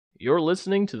You're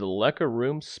listening to the LOECKER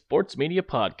Room Sports Media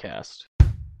Podcast.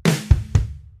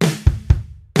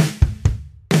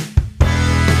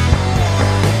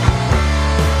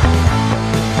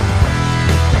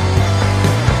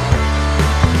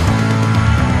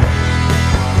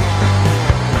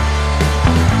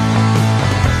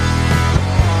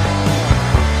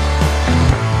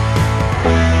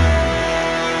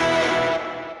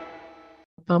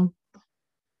 Bum,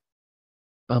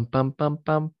 bum, bum, bum,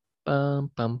 bum,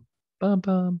 bum, bum, bum,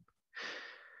 bum.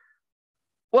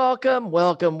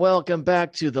 Welcome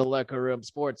back to the LOECKER Room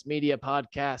Sports Media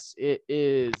Podcast. It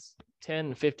is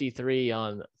 10:53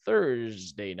 on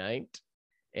Thursday night,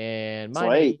 and my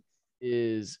name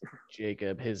is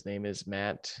Jacob. His name is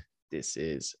Matt. This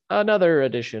is another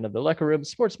edition of the LOECKER Room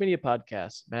Sports Media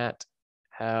Podcast. Matt,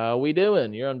 how we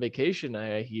doing? You're on vacation,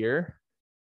 I hear.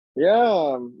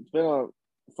 Yeah, it's been a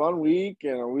fun week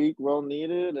and a week well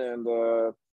needed,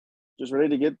 and just ready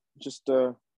to get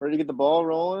the ball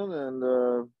rolling and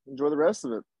enjoy the rest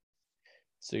of it.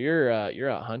 So you're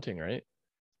out hunting, right?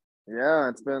 Yeah,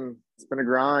 it's been a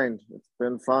grind. It's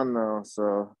been fun though.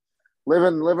 So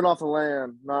living off the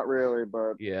land, not really,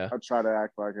 but Yeah. I try to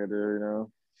act like I do. You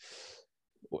know.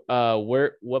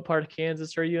 What part of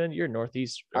Kansas are you in? You're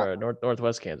northeast or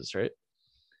northwest Kansas, right?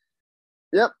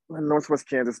 Yep, in Northwest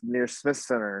Kansas near Smith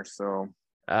Center. So.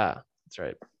 That's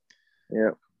right.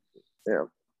 Yep. Yeah.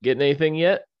 Getting anything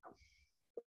yet?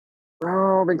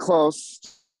 Oh, I've been close.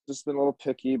 Just been a little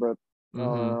picky, but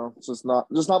it's just not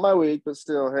my week. But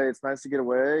still, hey, it's nice to get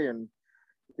away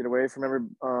from every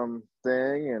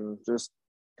thing and just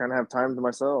kind of have time to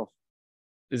myself.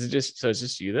 Is it just so? It's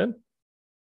just you then?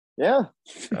 Yeah.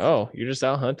 Oh, you're just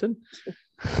out hunting?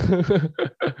 Yeah.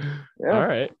 All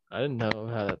right. I didn't know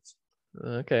how that's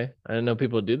okay. I didn't know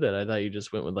people do that. I thought you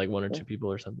just went with like one or two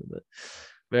people or something. But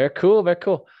very cool. Very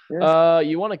cool. Yeah.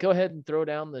 You want to go ahead and throw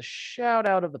down the shout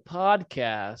out of the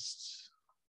podcast?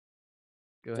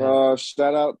 Go ahead.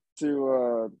 Shout out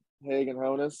to Hagen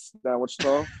Honus down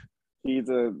Wichita. He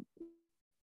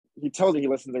tells me he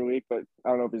listens every week, but I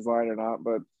don't know if he's lying or not.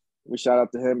 But we shout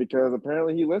out to him because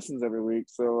apparently he listens every week.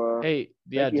 So hey,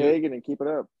 yeah, thank you, Hagen, and keep it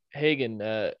up. Hagen,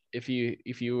 if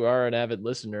you are an avid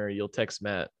listener, you'll text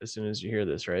Matt as soon as you hear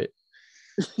this, right?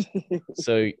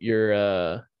 So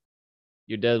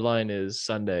your deadline is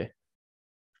Sunday.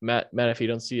 Matt, if you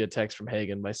don't see a text from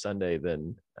Hagen by Sunday,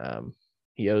 then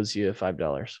he owes you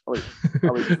 $5.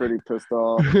 I'll be pretty pissed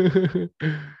off.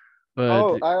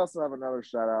 But I also have another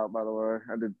shout out, by the way.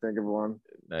 I did think of one.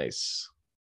 Nice.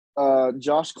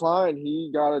 Josh Klein,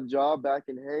 he got a job back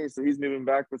in Hayes, so he's moving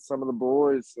back with some of the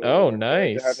boys. So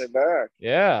nice. To have him back.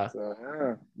 Yeah. So,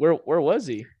 yeah. Where was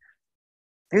he?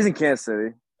 He's in Kansas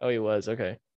City. Oh, he was.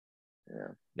 Okay. Yeah.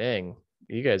 Dang.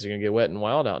 You guys are gonna get wet and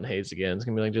wild out in Hayes again. It's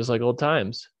gonna be like just like old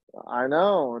times. I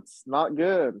know. It's not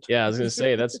good. Yeah, I was gonna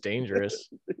say that's dangerous.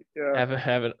 Yeah.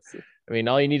 Have it. I mean,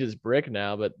 all you need is brick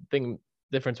now, but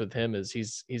difference with him is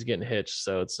he's getting hitched,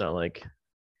 so it's not like.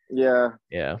 Yeah.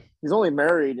 He's only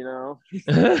married, you know.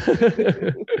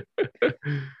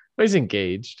 He's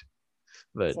engaged,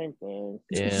 but same thing.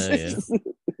 Yeah.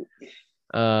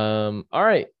 All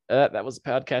right. That was the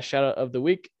podcast shout out of the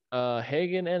week.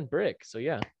 Hagen and Brick. So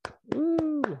yeah.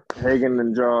 Woo. Hagen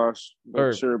and Josh.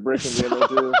 Sure, Brick and the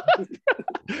other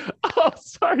two. Oh,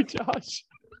 sorry, Josh.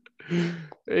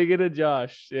 Hagen and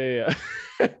Josh. Yeah.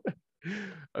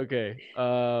 Okay.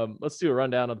 Let's do a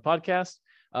rundown of the podcast.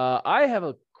 I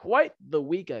have quite the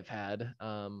week I've had.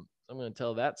 I'm going to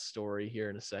tell that story here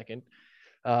in a second.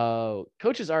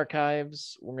 Coaches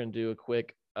Archives. We're going to do a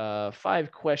quick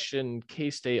 5-question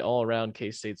K-State all around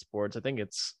K-State sports. I think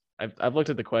I've looked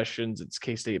at the questions. It's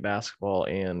K-State basketball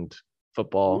and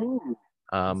football. Ooh,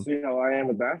 see how I am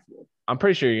with basketball. I'm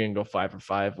pretty sure you're going to go 5 for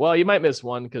 5. Well, you might miss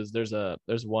one because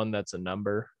there's one that's a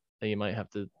number that you might have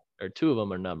to, or two of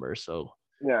them are numbers. So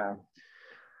yeah.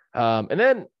 And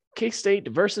then K-State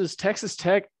versus Texas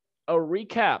Tech, a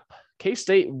recap.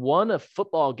 K-State won a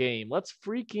football game. Let's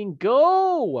freaking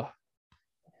go.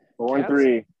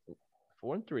 4-3.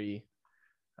 4-3.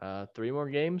 3 more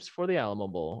games for the Alamo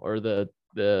Bowl or the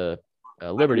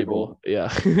Liberty Bowl.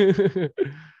 Yeah.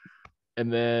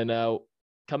 And then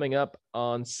coming up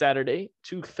on Saturday,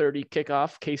 2:30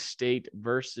 kickoff, K-State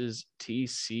versus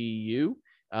TCU.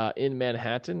 In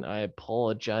Manhattan. I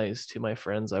apologize to my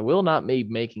friends. I will not be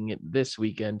making it this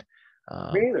weekend.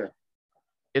 Me either.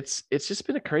 It's just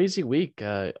been a crazy week.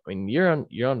 I mean, you're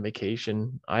on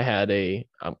vacation. I had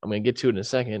I'm going to get to it in a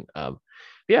second.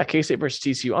 Yeah, K-State versus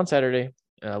TCU on Saturday,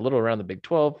 a little around the Big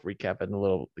 12,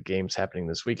 recapping the games happening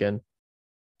this weekend.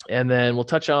 And then we'll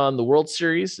touch on the World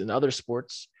Series and other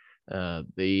sports.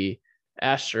 The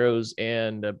Astros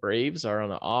and Braves are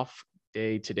on an off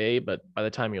day today, but by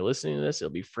the time you're listening to this,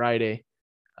 it'll be Friday.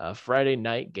 Friday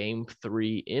night, Game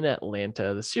 3 in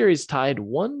Atlanta. The series tied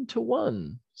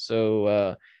 1-1.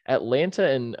 So Atlanta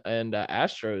and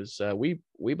Astros,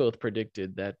 we both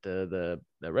predicted that the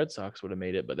Red Sox would have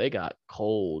made it, but they got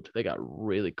cold. They got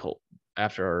really cold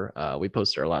after we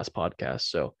posted our last podcast.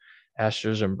 So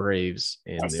Astros and Braves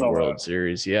in the World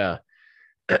Series, yeah.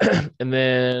 And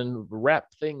then wrap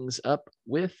things up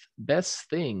with best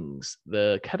things.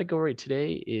 The category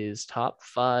today is top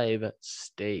 5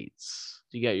 states.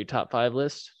 You got your top 5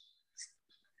 list?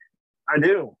 I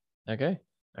do. Okay.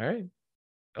 All right.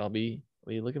 I'll be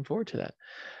looking forward to that.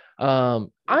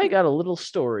 I got a little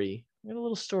story.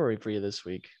 For you this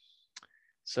week.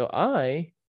 So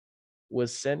I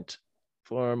was sent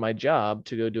for my job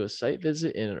to go do a site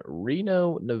visit in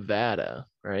Reno, Nevada,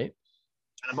 right?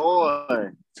 Boy.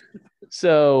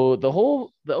 So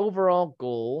the overall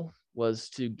goal was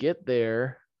to get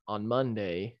there on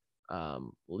Monday,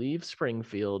 leave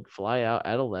Springfield, fly out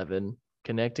at 11,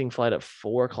 connecting flight at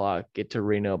 4 o'clock, get to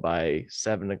Reno by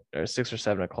 6 or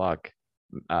 7 o'clock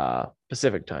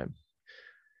Pacific time.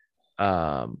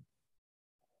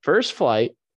 First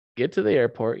flight, get to the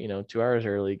airport, 2 hours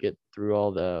early, get through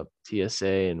all the TSA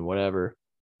and whatever,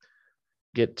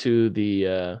 get to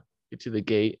the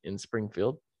gate in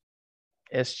Springfield,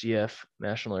 SGF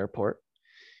National Airport,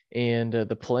 and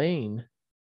the plane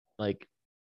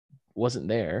wasn't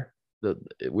there.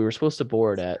 We were supposed to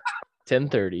board at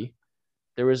 10:30.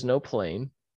 There was no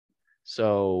plane,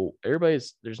 so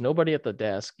there's nobody at the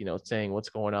desk, saying what's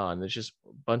going on. There's just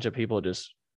a bunch of people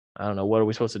just, I don't know, what are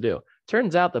we supposed to do?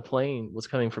 Turns out the plane was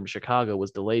coming from Chicago,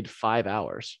 was delayed 5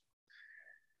 hours,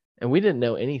 and we didn't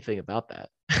know anything about that.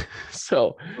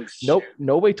 So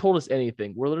nobody told us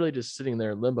anything. We're literally just sitting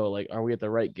there in limbo. Like, are we at the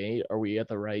right gate? Are we at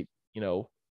the right,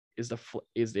 is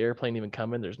the airplane even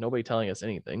coming? There's nobody telling us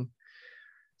anything.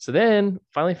 So then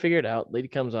finally figured out, lady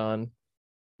comes on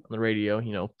the radio,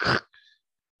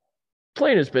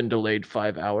 plane has been delayed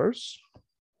 5 hours.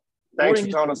 Thanks for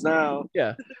telling us now.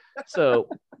 Yeah. So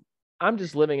I'm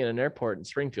just living in an airport in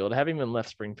Springfield. I haven't even left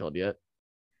Springfield yet.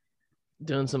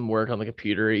 Doing some work on the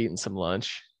computer, eating some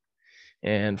lunch,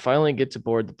 and finally get to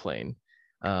board the plane.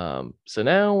 So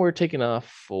now we're taking off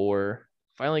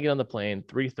finally get on the plane,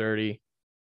 3:30,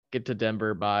 get to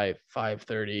Denver by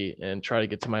 5:30, and try to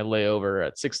get to my layover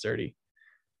at 6:30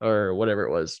 or whatever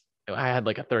it was. I had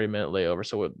like a 30-minute layover,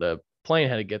 so the plane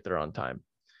had to get there on time.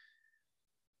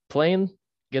 Plane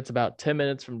gets about 10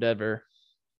 minutes from Denver.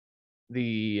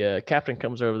 The captain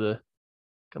comes over the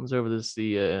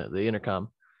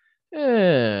intercom.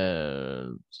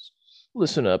 And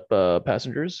listen up,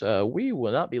 passengers. We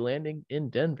will not be landing in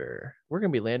Denver. We're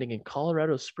going to be landing in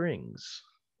Colorado Springs.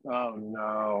 Oh,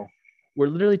 no. We're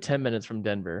literally 10 minutes from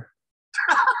Denver.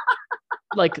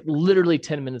 Like, literally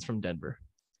 10 minutes from Denver.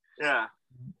 Yeah.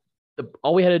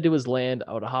 All we had to do was land.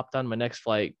 I would have hopped on my next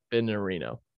flight, been in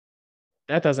Reno.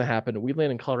 That doesn't happen. We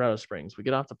land in Colorado Springs. We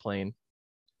get off the plane,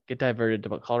 get diverted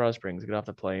to Colorado Springs, get off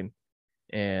the plane,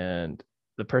 and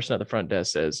the person at the front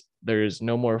desk says, there's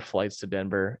no more flights to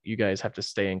Denver. You guys have to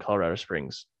stay in Colorado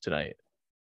Springs tonight.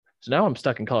 So now I'm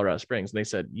stuck in Colorado Springs. And they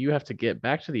said, you have to get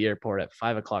back to the airport at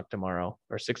 5 o'clock tomorrow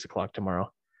or 6 o'clock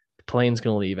tomorrow. The plane's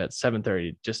going to leave at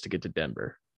 7:30 just to get to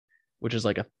Denver, which is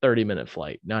like a 30-minute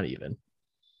flight, not even.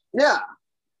 Yeah.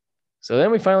 So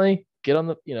then we finally get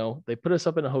on they put us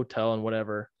up in a hotel and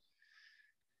whatever.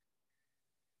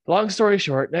 Long story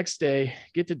short, next day,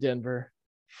 get to Denver,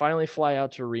 finally fly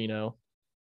out to Reno,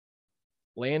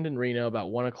 land in Reno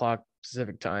about 1 o'clock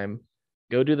Pacific time,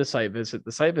 go do the site visit.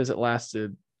 The site visit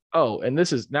lasted,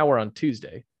 and now we're on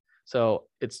Tuesday. So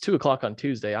it's 2 o'clock on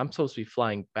Tuesday. I'm supposed to be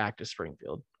flying back to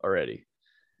Springfield already.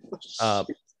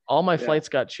 All my flights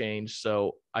got changed.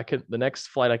 So the next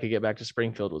flight I could get back to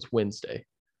Springfield was Wednesday.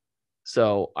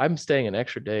 So I'm staying an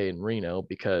extra day in Reno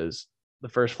because the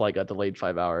first flight got delayed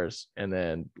 5 hours and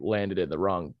then landed in the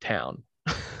wrong town.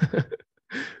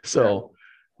 So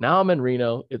now I'm in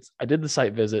Reno. I did the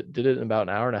site visit, did it in about an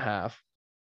hour and a half.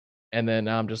 And then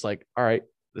now I'm just like, all right,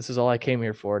 this is all I came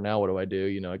here for. Now what do I do?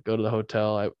 I go to the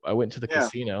hotel. I went to the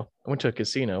casino. I went to a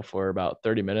casino for about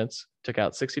 30 minutes, took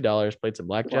out $60, played some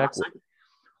blackjack.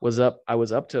 I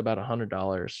was up to about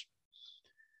 $100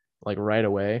 like right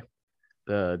away.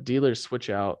 The dealers switch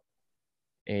out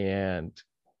and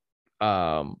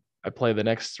I play the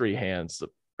next 3 hands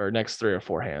or next 3 or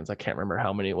 4 hands. I can't remember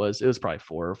how many it was. It was probably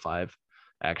 4 or 5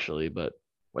 actually, but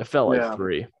it felt like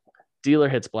 3. Dealer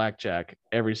hits blackjack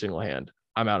every single hand.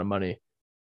 I'm out of money.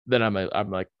 Then I'm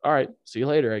like, all right, see you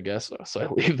later, I guess. So I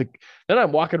leave then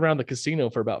I'm walking around the casino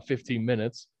for about 15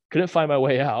 minutes. Couldn't find my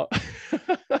way out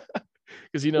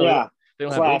because they don't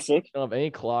classic. have any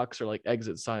clocks or like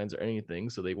exit signs or anything,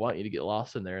 so they want you to get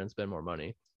lost in there and spend more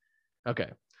money. Okay,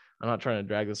 I'm not trying to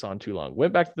drag this on too long.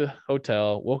 Went back to the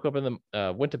hotel,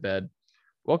 went to bed,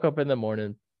 woke up in the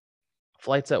morning.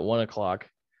 Flight's at 1:00.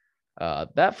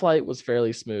 That flight was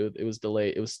fairly smooth. It was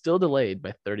delayed. It was still delayed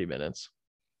by 30 minutes,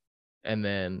 and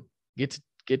then get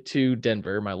to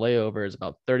Denver. My layover is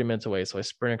about 30 minutes away, so I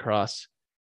sprint across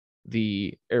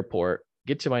the airport,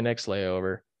 get to my next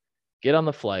layover, get on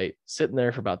the flight, sitting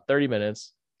there for about 30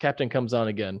 minutes. Captain comes on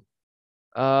again.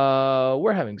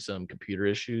 We're having some computer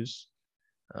issues.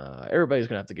 Everybody's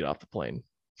gonna have to get off the plane.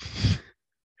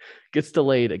 Gets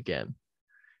delayed again.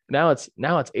 Now it's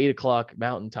 8:00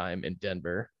 Mountain Time in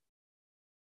Denver,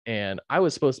 and I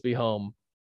was supposed to be home,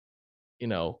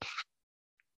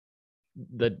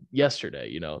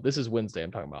 yesterday. This is Wednesday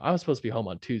I'm talking about. I was supposed to be home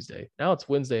on Tuesday. Now it's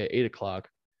Wednesday at 8:00.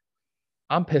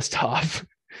 I'm pissed off.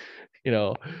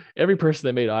 Every person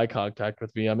that made eye contact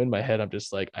with me, I'm in my head, I'm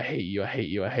just like, I hate you, I hate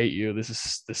you, I hate you.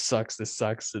 This sucks.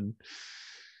 And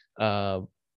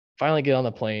finally get on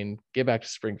the plane, get back to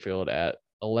Springfield at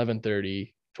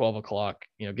 11:30, 12:00,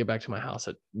 get back to my house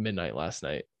at midnight last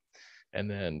night.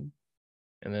 And then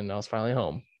I was finally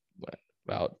home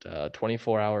about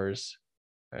 24 hours,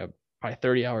 probably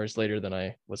 30 hours later than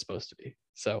I was supposed to be.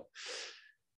 So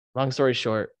long story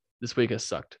short, this week has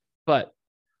sucked, but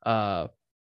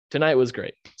tonight was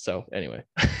great. So anyway.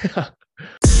 Okay.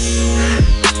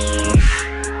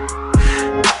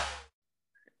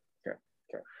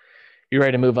 You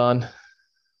ready to move on?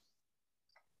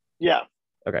 Yeah.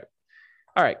 Okay.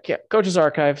 All right. Coaches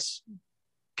Archives,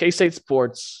 K-State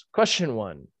Sports. Question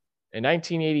 1. In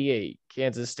 1988,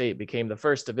 Kansas State became the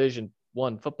first Division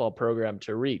I football program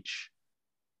to reach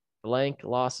blank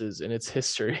losses in its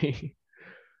history.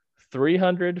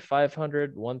 300,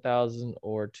 500, 1,000,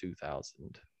 or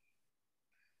 2,000?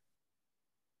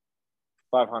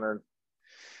 500.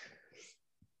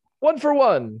 1 for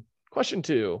 1. Question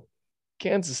 2.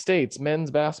 Kansas State's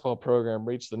men's basketball program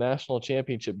reached the national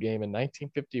championship game in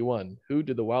 1951. Who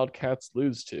did the Wildcats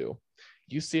lose to?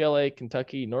 UCLA,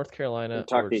 Kentucky, North Carolina,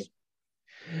 Kentucky.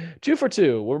 2 for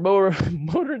 2. We're more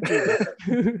than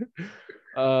 2.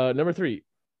 Number 3.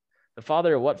 The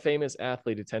father of what famous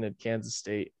athlete attended Kansas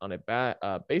State on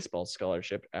a baseball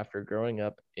scholarship after growing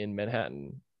up in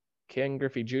Manhattan? Ken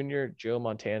Griffey Jr., Joe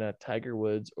Montana, Tiger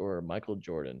Woods, or Michael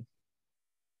Jordan?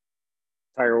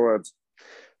 Tiger Woods.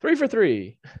 3 for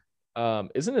 3.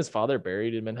 Isn't his father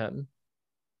buried in Manhattan?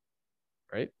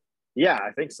 Right? Yeah,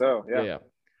 I think so. Yeah.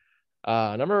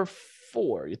 Number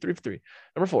 4. You're 3 for 3.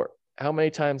 Number 4. How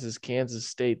many times has Kansas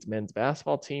State's men's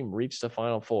basketball team reached the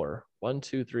Final Four? 1,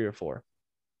 2, 3, or 4?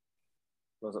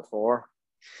 Was it 4?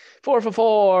 4 for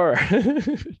 4.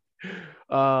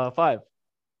 5.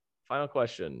 Final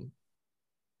question.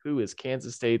 Who is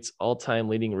Kansas State's all-time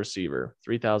leading receiver?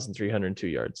 3,302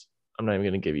 yards. I'm not even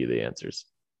going to give you the answers.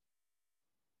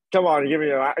 Come on, give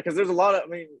me because there's a lot of.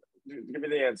 Give me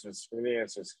the answers. I'm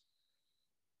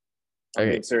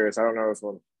being serious. I don't know this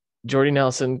one. Jordy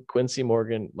Nelson, Quincy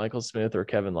Morgan, Michael Smith, or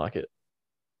Kevin Lockett?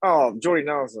 Oh, Jordy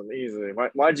Nelson, easily.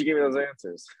 Why'd you give me those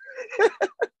answers?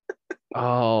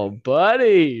 Oh,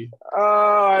 buddy. Oh,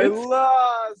 I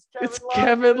lost.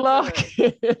 Kevin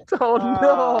Lockett. Oh,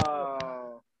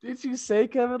 no. Did you say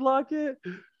Kevin Lockett?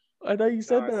 I thought you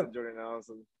said that. I said Jordy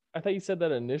Nelson. I thought you said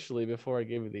that initially before I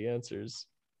gave you the answers.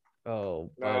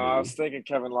 Oh, buddy. No, I was thinking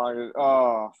Kevin Lockett.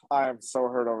 Oh, I am so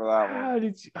hurt over that one. How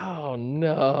did you? Oh,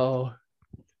 no.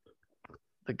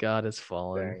 The God has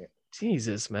fallen. Dang it.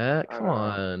 Jesus, Matt. Come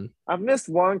on. I've missed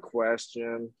one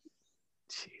question.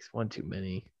 Jeez, one too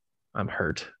many. I'm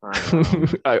hurt. Honestly,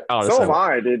 so am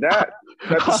I, dude. That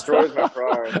destroys my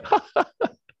pride.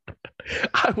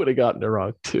 I would have gotten it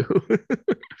wrong too.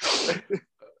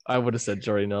 I would have said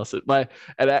Jordy Nelson.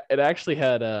 It actually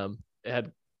had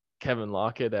Kevin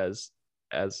Lockett as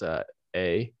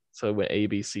A, so it went A,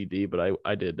 B, C, D. But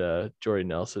I did Jordy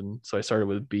Nelson, so I started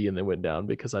with B and then went down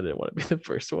because I didn't want to be the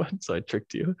first one. So I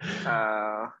tricked you.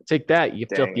 Take that, you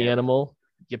filthy animal.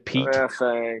 You Pete. Yeah,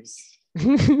 thanks.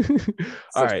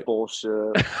 All right.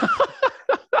 Bullshit.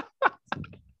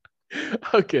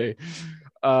 Okay.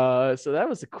 So that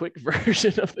was a quick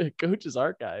version of the Coaches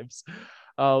Archives.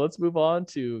 Let's move on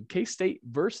to K-State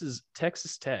versus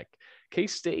Texas Tech.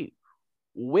 K-State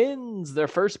wins their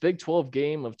first Big 12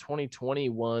 game of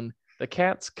 2021. The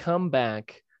Cats come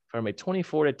back from a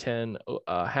 24-10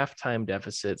 halftime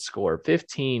deficit, score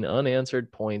 15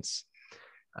 unanswered points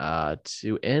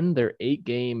to end their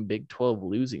 8-game Big 12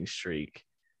 losing streak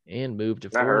and move to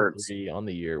 4-3 on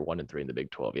the year, 1-3 in the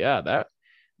Big 12. Yeah,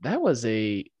 that was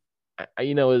a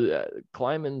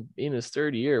climbing in his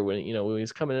third year when he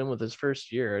was coming in with his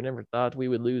first year. I never thought we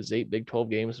would lose 8 Big 12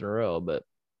 games in a row, but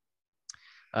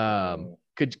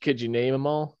could you name them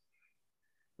all?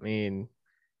 I mean,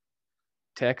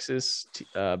 Texas,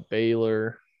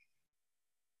 Baylor,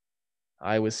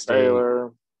 Iowa State.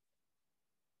 Baylor.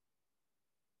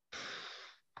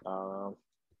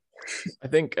 I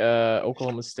think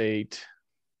Oklahoma State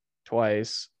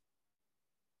twice.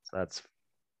 So that's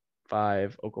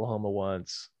 5. Oklahoma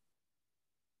once.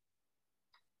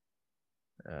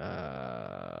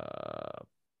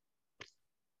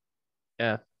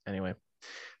 Yeah. Anyway.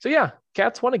 So yeah,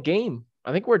 Cats won a game.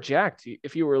 I think we're jacked.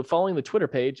 If you were following the Twitter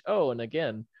page, and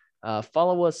again,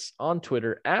 follow us on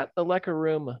Twitter at the LOECKER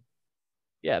Room.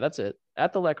 Yeah, that's it.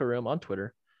 At the LOECKER Room on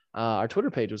Twitter. Our Twitter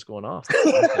page was going off.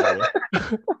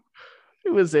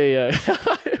 It was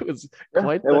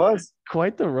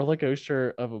quite the roller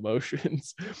coaster of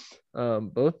emotions.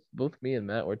 Both me and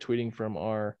Matt were tweeting from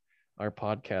our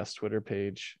podcast Twitter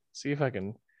page. See if I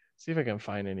can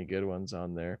find any good ones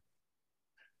on there.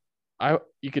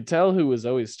 You could tell who was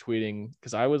always tweeting,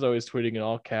 because I was always tweeting in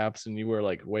all caps and you were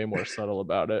like way more subtle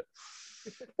about it.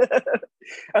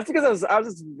 That's because I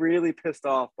was just really pissed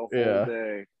off the whole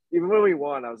day. Even when we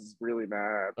won, I was just really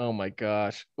mad. Oh my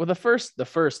gosh. Well, the first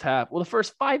half, the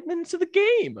first 5 minutes of the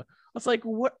game, I was like,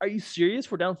 what, are you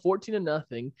serious? We're down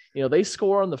 14-0. They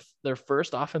score on their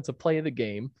first offensive play of the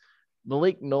game.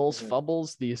 Malik Knowles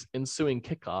fumbles the ensuing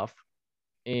kickoff,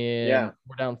 and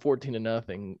we're down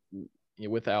 14-0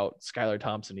 without Skylar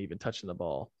Thompson even touching the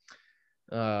ball.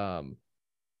 It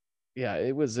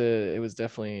was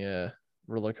definitely a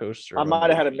roller coaster. I might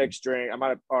have had a mixed drink. I might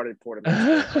have already poured a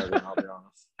mixed drink. I'll be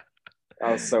honest.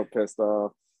 I was so pissed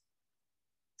off.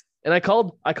 And I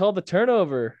called the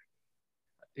turnover.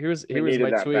 Here's my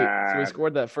tweet. Bad. So we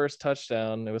scored that first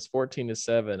touchdown. It was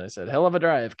 14-7. I said, "Hell of a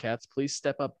drive, Cats. Please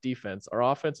step up defense. Our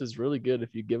offense is really good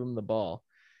if you give them the ball.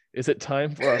 Is it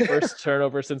time for our first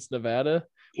turnover since Nevada?"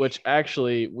 Which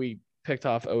actually we picked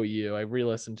off OU. I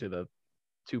re-listened to the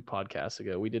 2 podcasts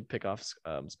ago. We did pick off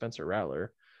Spencer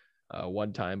Rattler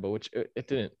one time, but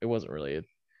it wasn't really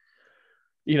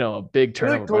a big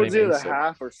turnover. Towards the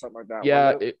half or something like that.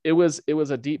 Yeah, it was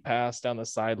a deep pass down the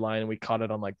sideline, and we caught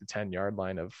it on like the 10-yard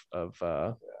line of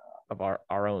our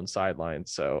own sideline,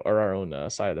 or our own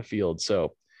side of the field.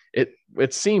 So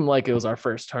it seemed like it was our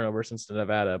first turnover since the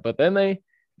Nevada, but then they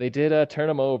did turn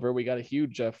them over. We got a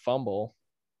huge fumble,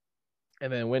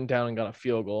 and then went down and got a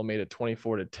field goal, made it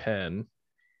 24-10.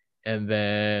 And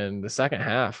then the second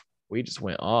half, we just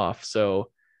went off.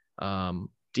 So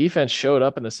defense showed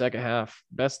up in the second half.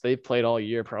 Best they've played all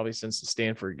year, probably since the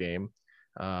Stanford game.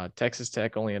 Texas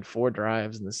Tech only had 4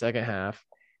 drives in the second half.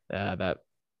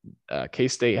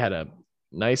 K-State had a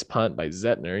nice punt by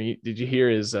Zettner. Did you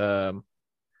hear his Legatron?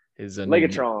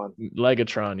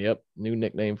 Legatron, yep. New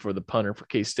nickname for the punter for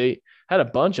K-State. Had a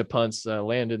bunch of punts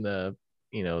land in the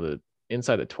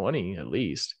inside the 20 at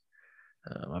least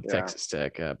of Texas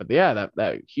Tech. But yeah,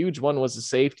 that huge one was the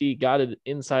safety. Got it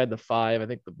inside the 5. I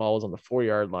think the ball was on the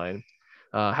 4-yard line.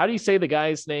 How do you say the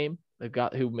guy's name?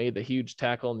 Who made the huge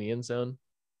tackle in the end zone?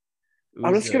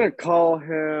 I'm just gonna call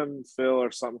him Phil or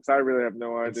something, because I really have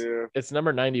no idea. It's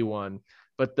number 91.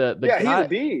 But the guy, he's a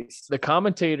beast. The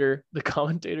commentator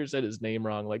said his name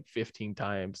wrong like 15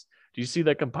 times. Do you see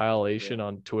that compilation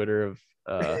on Twitter of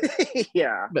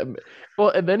yeah. Well,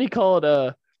 and then he called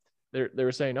they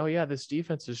were saying, "Oh yeah, this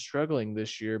defense is struggling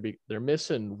this year. They're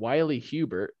missing Wiley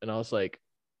Hubert," and I was like,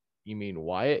 "You mean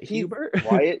Wyatt Hubert?"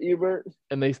 Wyatt Hubert.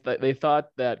 And they thought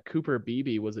that Cooper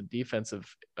Beebe was a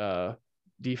defensive end,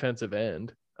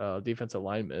 defensive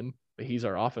lineman, but he's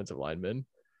our offensive lineman.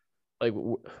 Like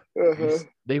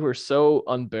they were so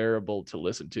unbearable to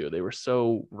listen to. They were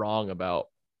so wrong about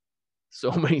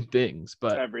so many things,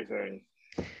 but everything.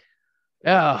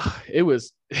 Yeah, it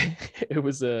was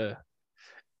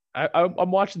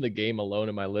I'm watching the game alone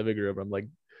in my living room. I'm like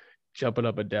jumping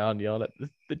up and down, yelling at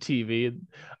the TV.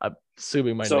 I'm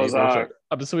assuming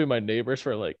my neighbors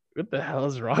were like, "What the hell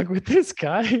is wrong with this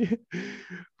guy?"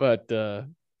 But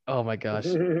oh my gosh,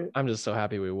 I'm just so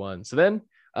happy we won. So then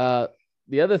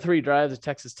the other 3 drives that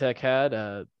Texas Tech had,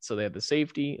 so they had the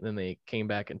safety, and then they came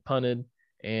back and punted,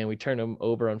 and we turned them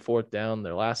over on 4th down.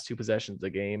 Their last 2 possessions of the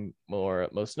game,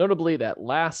 most notably that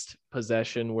last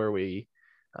possession where we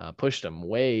pushed them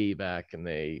way back and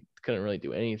they couldn't really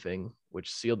do anything,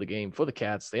 which sealed the game for the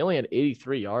Cats. They only had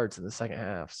 83 yards in the second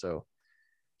half, so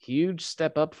huge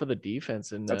step up for the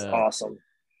defense. And that's awesome.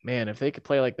 Man, if they could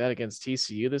play like that against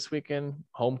TCU this weekend,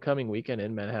 homecoming weekend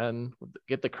in Manhattan,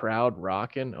 get the crowd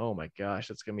rocking, oh my gosh,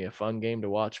 that's going to be a fun game to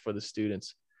watch for the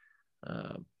students.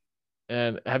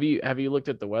 And have you looked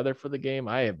at the weather for the game?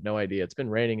 I have no idea. It's been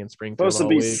raining in Springfield Supposed to all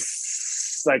be week.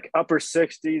 like upper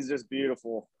 60s, just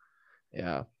beautiful.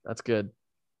 Yeah, that's good.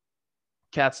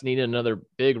 Cats need another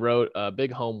big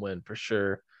home win for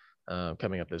sure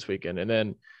coming up this weekend. And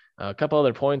then a couple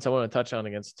other points I want to touch on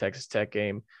against the Texas Tech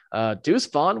game. Deuce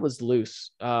Vaughn was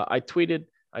loose. I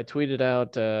tweeted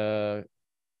out a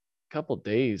couple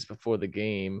days before the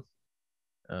game.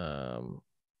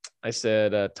 I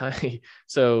said tiny.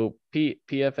 So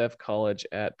PFF College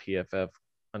at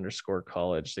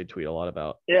PFF_college. They tweet a lot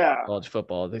about college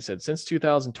football. They said since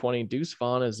 2020, Deuce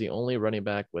Vaughn is the only running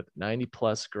back with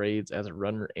 90+ grades as a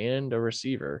runner and a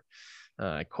receiver.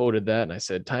 I quoted that and I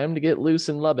said, "Time to get loose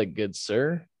in Lubbock, good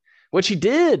sir," which he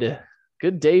did.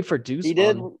 Good day for Deuce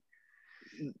Vaughn.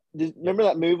 Remember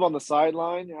that move on the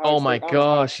sideline? Oh my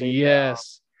gosh,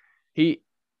 yes. He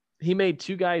made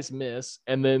two guys miss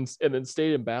and then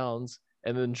stayed in bounds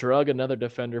and then drug another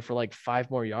defender for like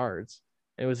 5 more yards.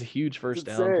 It was a huge first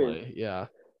down play. Yeah.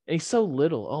 And he's so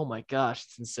little. Oh my gosh,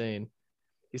 it's insane.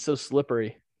 He's so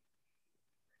slippery.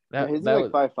 He's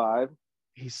like 5'5".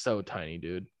 He's so tiny,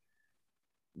 dude.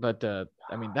 But I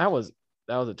mean, that was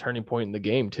a turning point in the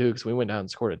game too, because we went down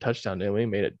and scored a touchdown and we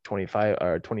made it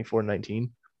 24-19.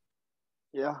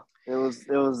 Yeah, it was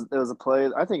a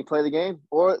play. I think play of the game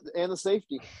and the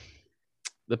safety.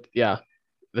 The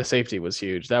safety was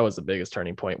huge. That was the biggest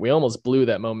turning point. We almost blew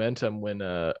that momentum when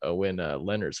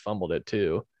Leonard's fumbled it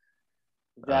too.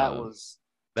 That was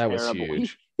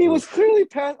huge. He was clearly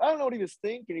past. I don't know what he was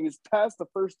thinking. He was past the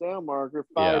first down marker,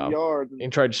 5 yards.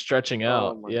 And tried stretching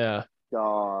out. Yeah.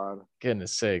 God.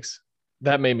 Goodness sakes.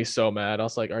 That made me so mad. I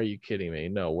was like, are you kidding me?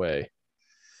 No way.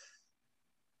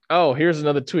 Oh, here's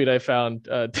another tweet I found.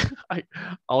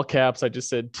 All caps. I just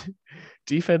said,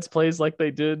 defense plays like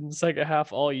they did in the second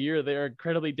half all year. They are an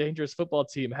incredibly dangerous football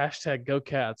team.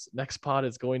 #GoCats. Next pod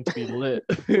is going to be lit.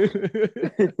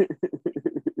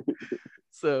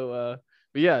 So,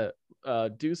 but yeah,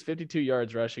 Deuce 52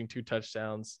 yards rushing, 2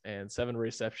 touchdowns, and 7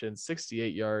 receptions,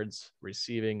 68 yards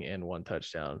receiving, and 1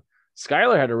 touchdown.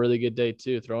 Skyler had a really good day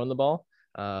too, throwing the ball.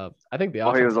 I think the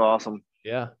offense. He was awesome.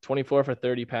 Yeah, 24 for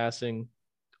 30 passing,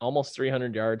 almost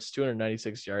 300 yards,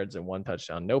 296 yards, and 1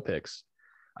 touchdown, no picks.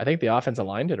 I think the offensive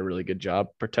line did a really good job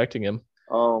protecting him.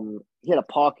 He had a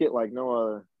pocket like no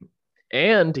other.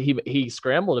 And he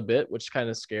scrambled a bit, which kind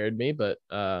of scared me, but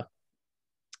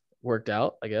worked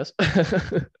out, I guess.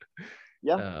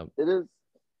 Yeah, it is.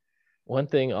 One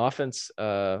thing, offense,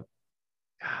 the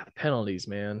penalties,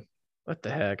 man. What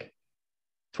the heck?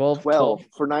 12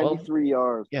 for 93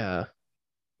 yards. Yeah.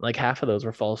 Like half of those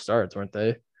were false starts, weren't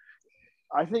they?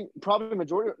 I think probably the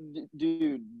majority.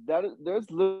 Dude, there's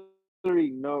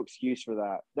literally no excuse for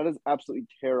that. That is absolutely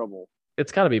terrible.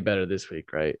 It's got to be better this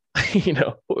week, right?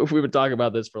 We've been talking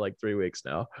about this for like 3 weeks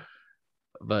now.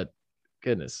 But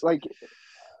goodness. Like, it's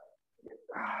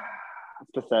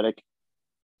pathetic.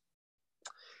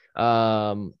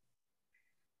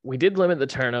 We did limit the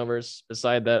turnovers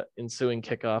beside that ensuing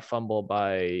kickoff fumble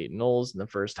by Knowles in the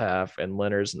first half and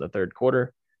Leonard's in the third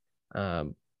quarter.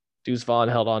 Deuce Vaughn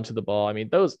held on to the ball. I mean,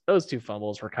 those 2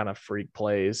 fumbles were kind of freak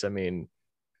plays. I mean,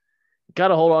 got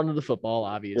to hold on to the football,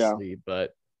 obviously,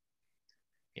 but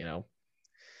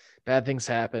bad things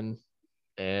happen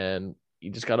and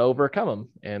you just got to overcome them.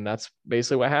 And that's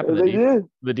basically what happened.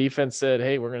 The defense said,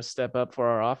 hey, we're going to step up for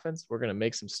our offense. We're going to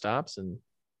make some stops, and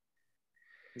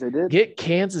they did get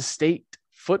Kansas State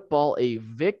football a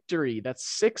victory. That's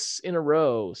 6 in a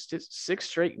row, 6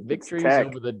 straight victories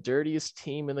over the dirtiest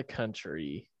team in the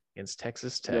country against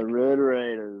Texas Tech. The Red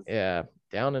Raiders. Yeah,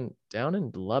 down in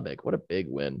Lubbock. What a big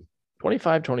win.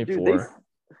 25-24.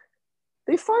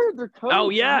 They fired their coach. Oh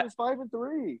yeah, he was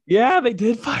 5-3. Yeah, they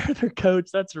did fire their coach.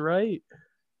 That's right.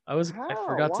 I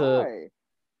forgot Why?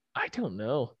 I don't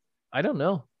know.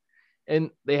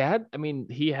 And they had,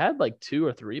 he had like 2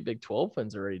 or 3 Big 12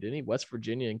 wins already, didn't he? West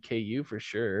Virginia and KU for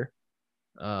sure.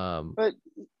 But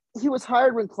he was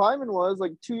hired when Kleiman was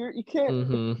like 2 years. You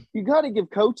can't. You got to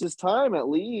give coaches time at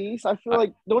least. I feel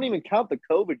like don't even count the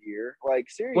COVID year.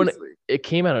 Like seriously, it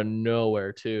came out of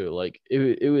nowhere too. Like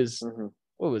it was.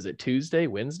 What was it? Tuesday,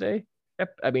 Wednesday?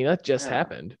 I mean, that just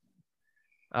happened.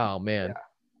 Oh man,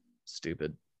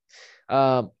 stupid.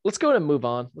 Let's go ahead and move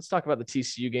on. Let's talk about the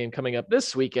TCU game coming up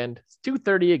this weekend. It's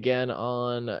 2:30 again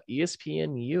on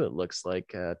ESPNU. It looks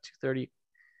like 2:30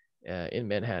 in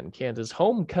Manhattan, Kansas.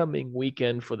 Homecoming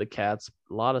weekend for the Cats.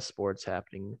 A lot of sports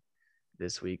happening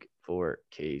this week for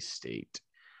K-State.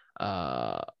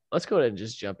 Let's go ahead and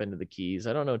just jump into the keys.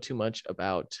 I don't know too much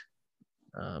about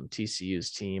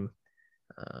TCU's team.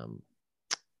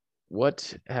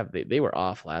 What have they were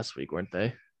off last week, weren't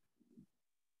they?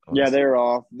 Yeah, they're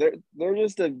off. They're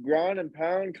just a ground and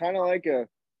pound, kind of like a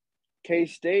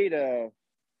K-State.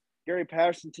 Gary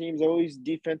Patterson team's always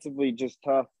defensively just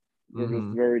tough. They're just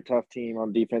a very tough team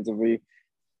on defensively.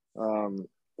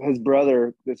 His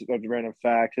brother, this is a random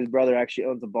fact, his brother actually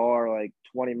owns a bar like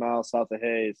 20 miles south of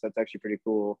Hayes. That's actually pretty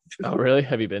cool. Oh, really?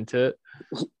 Have you been to it?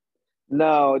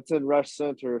 No, it's in Rush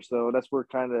Center, so that's where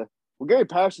Gary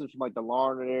Patterson's from like the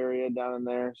Larned area down in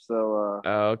there. So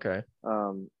Oh, okay.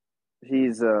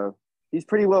 He's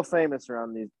pretty well famous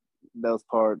around those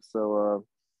parts. So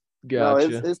no,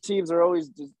 Gotcha. his teams are always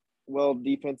just well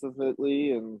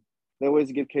defensively, and they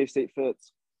always give K-State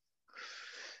fits.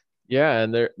 Yeah,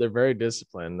 and they're very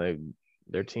disciplined.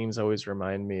 Their teams always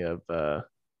remind me of the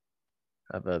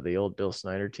old Bill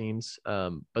Snyder teams.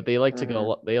 But they like to go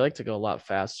a lot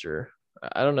faster.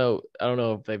 I don't know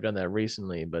if they've done that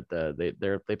recently, but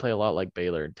they play a lot like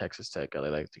Baylor and Texas Tech. They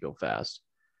like to go fast.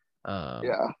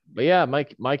 Yeah. But yeah,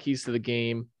 my keys to the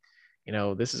game.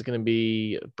 This is going to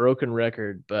be a broken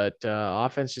record, but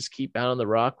offense just keep pounding the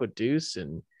rock with Deuce.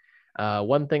 And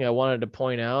one thing I wanted to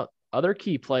point out, other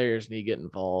key players need to get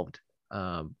involved.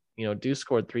 Deuce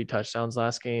scored 3 touchdowns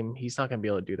last game. He's not going to be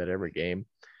able to do that every game.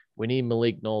 We need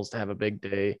Malik Knowles to have a big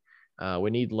day. We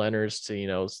need Lenners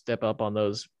to, step up on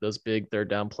those big third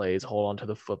down plays, hold on to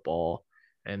the football.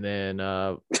 And then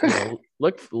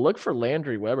look for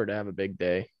Landry Weber to have a big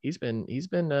day. He's been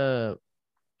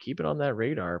keeping on that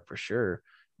radar for sure.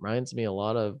 Reminds me a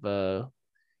lot of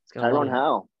Tyrone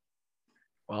Howe.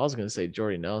 Well, I was gonna say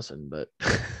Jordy Nelson, but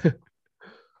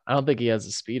I don't think he has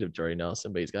the speed of Jordy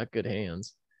Nelson, but he's got good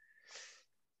hands.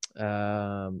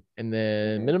 And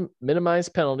then minimize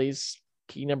penalties.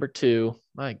 Key number 2.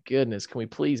 My goodness, can we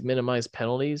please minimize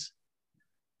penalties?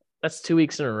 That's 2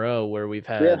 weeks in a row where we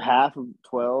have half of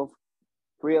 12.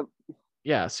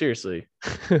 Yeah, seriously.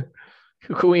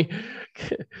 Can we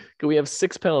have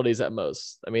 6 penalties at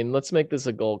most? I mean, let's make this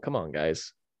a goal. Come on,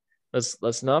 guys.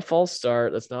 Let's not false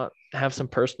start. Let's not have some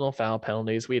personal foul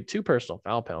penalties. We had 2 personal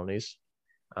foul penalties.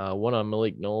 One on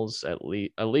Malik Knowles, at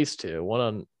least 2. One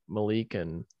on Malik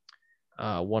and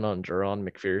one on Jerron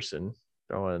McPherson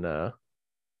throwing the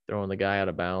guy out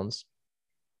of bounds.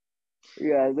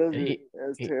 Yeah,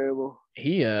 that's terrible.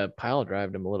 He pile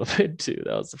drived him a little bit too.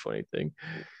 That was the funny thing.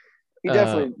 He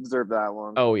definitely deserved that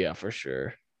one. Oh yeah, for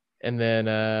sure. And then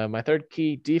my third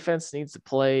key, defense needs to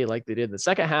play like they did in the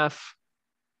second half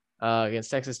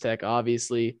against Texas Tech,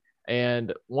 obviously.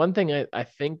 And one thing I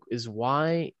think is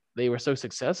why they were so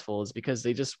successful is because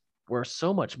they just were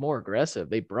so much more aggressive.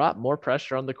 They brought more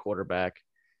pressure on the quarterback.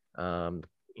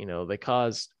 They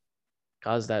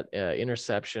caused that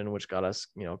interception, which got us,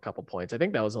 a couple points. I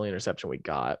think that was the only interception we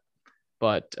got.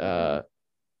 But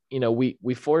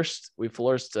we forced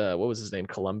what was his name,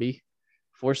 Columbi,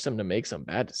 forced him to make some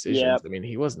bad decisions. Yep. I mean,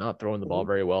 he was not throwing the ball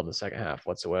very well in the second half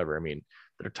whatsoever. I mean,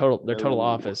 their total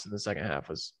offense in the second half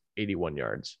was 81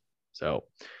 yards. So,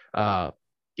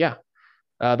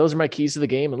 those are my keys to the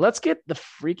game. And let's get the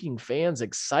freaking fans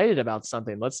excited about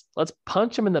something. Let's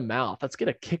punch them in the mouth. Let's get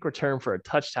a kick return for a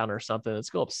touchdown or something. Let's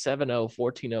go up 7-0,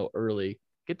 14-0 early.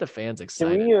 Get the fans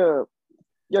excited.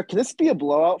 Can this be a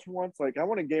blowout for once? Like, I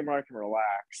want a game where I can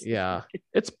relax. Yeah,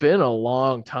 it's been a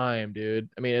long time, dude.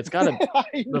 I mean, it's got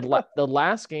to the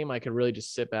last game I could really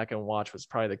just sit back and watch was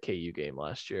probably the KU game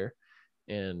last year.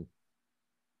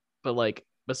 But like,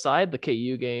 beside the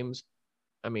KU games,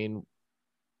 I mean,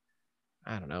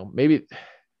 I don't know. Maybe,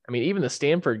 I mean, even the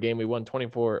Stanford game, we won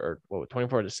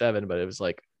 24-7, but it was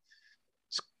like,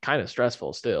 it's kind of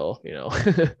stressful still, Yeah.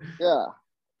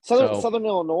 Southern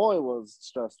Illinois was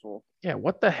stressful. Yeah,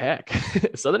 what the heck?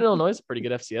 Southern Illinois is a pretty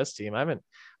good FCS team. I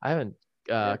haven't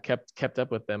kept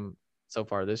up with them so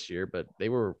far this year, but they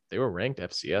were ranked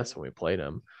FCS when we played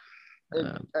them.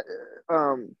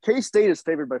 K-State is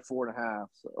favored by 4.5.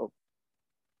 So.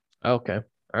 Okay,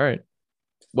 all right.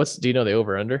 Do you know the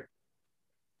over under?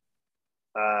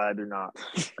 I do not.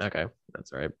 Okay,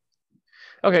 that's all right.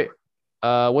 Okay,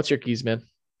 what's your keys, man?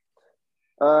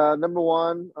 Number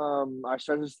 1, I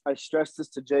stressed this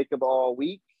to Jacob all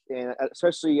week, and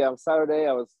especially on Saturday,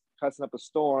 I was cussing up a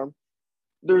storm.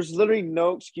 There's literally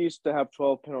no excuse to have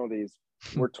 12 penalties.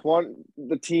 We're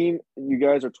the team. You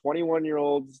guys are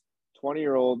 21-year-olds,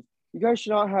 20-year-olds. You guys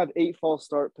should not have 8 false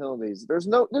start penalties. There's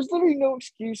literally no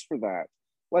excuse for that.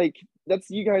 Like, that's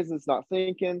you guys that's not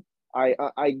thinking.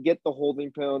 I get the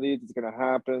holding penalties. It's gonna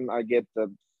happen. I get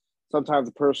sometimes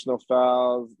the personal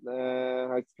fouls,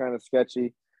 it's kind of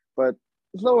sketchy, but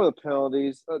there's no other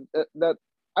penalties that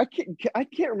I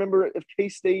can't remember if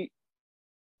K-State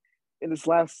in this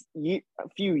last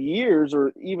few years,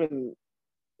 or even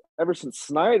ever since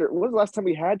Snyder, when was the last time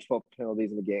we had 12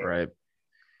 penalties in the game? Right.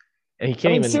 And he I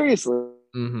can't mean, even. seriously.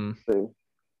 Mm-hmm.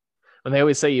 And they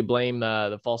always say you blame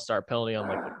the false start penalty on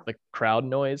like the crowd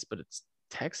noise, but it's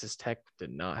Texas Tech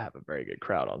did not have a very good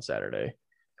crowd on Saturday.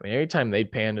 I mean, every time they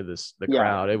panned to the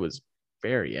crowd, it was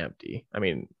very empty. I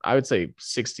mean, I would say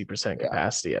 60%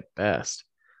 capacity at best.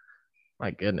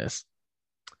 My goodness.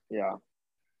 Yeah.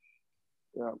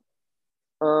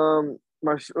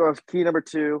 My key number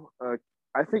 2.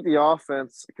 I think the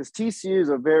offense, because TCU is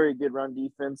a very good run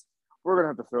defense. We're gonna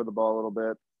have to throw the ball a little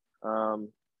bit.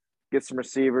 Get some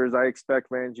receivers. I expect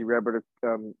Randy Reber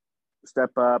to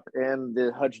step up, and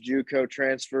the Hutch JUCO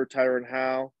transfer Tyron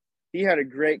Howe. He had a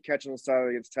great catch on the side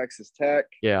against Texas Tech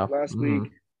last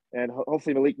week, and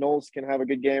hopefully Malik Knowles can have a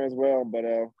good game as well. But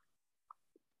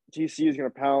TCU is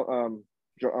going to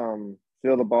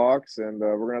fill the box, and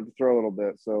we're going to have to throw a little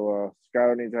bit. So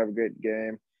Skylar needs to have a good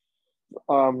game.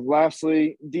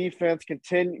 Lastly, defense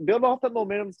continue build off that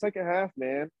momentum in the second half,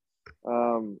 man.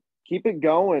 Keep it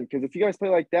going, because if you guys play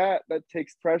like that, that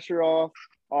takes pressure off.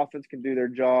 Offense can do their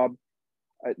job.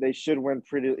 They should win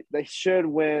They should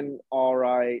win all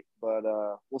right, but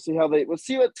we'll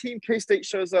see what team K-State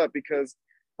shows up, because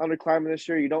under climbing this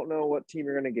year, you don't know what team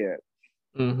you're going to get.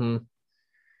 Mm-hmm.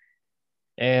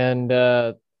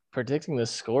 And predicting the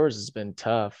scores has been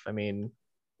tough. I mean,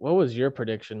 what was your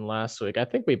prediction last week? I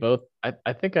think we both.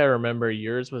 I think I remember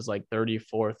yours was like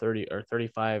 34-30 or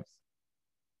 35.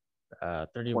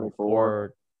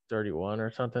 34, 31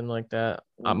 or something like that.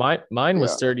 Mine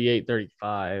was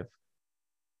 38-35.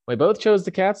 We both chose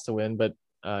the Cats to win, but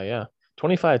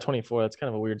 25-24. That's kind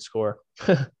of a weird score.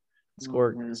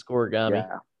 Score got me.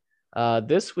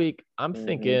 This week I'm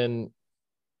thinking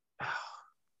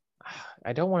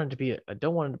I don't want it to be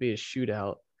a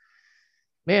shootout.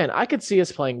 Man, I could see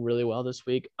us playing really well this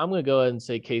week. I'm going to go ahead and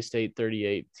say K-State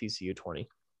 38, TCU 20.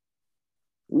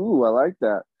 Ooh, I like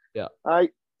that. Yeah.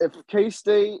 If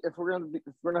K-State, if we're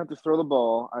gonna have to throw the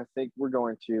ball, I think we're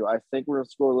going to. I think we're gonna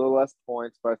score a little less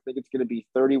points, but I think it's gonna be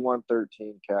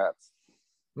 31-13 Cats.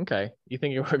 Okay. You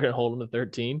think you're gonna hold them to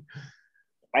 13?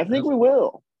 I think we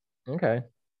will. Okay.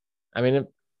 I mean,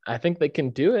 I think they can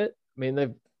do it. I mean,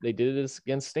 they did it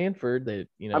against Stanford. I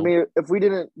mean, if we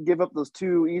didn't give up those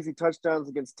 2 easy touchdowns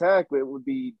against Tech, it would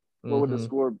be what would the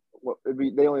score? What it'd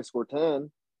be? They only scored 10.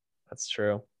 That's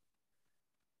true.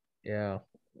 Yeah.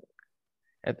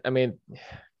 I mean,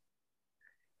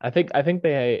 I think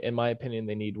they, in my opinion,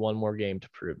 they need one more game to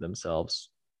prove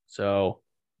themselves. So,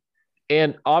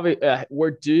 and obviously, we're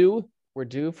due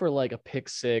for like a pick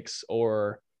 6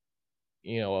 or,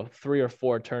 a 3 or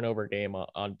 4 turnover game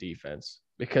on defense,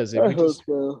 because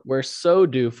we're so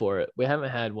due for it. We haven't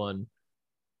had one.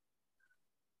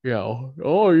 Oh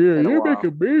yeah, you're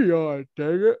making me on,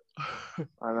 dang it.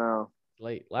 I know.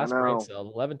 Late last brain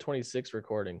cell, 11:26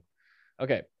 recording.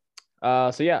 Okay.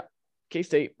 So yeah,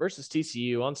 K-State versus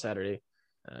TCU on Saturday,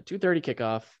 2:30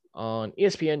 kickoff on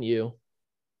ESPNU,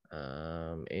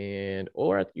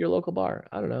 or at your local bar.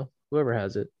 I don't know, whoever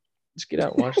has it, just get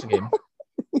out and watch the game.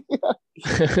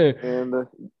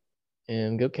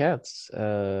 And go Cats.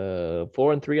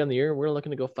 4-3 on the year. We're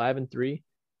looking to go 5-3,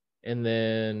 and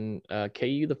then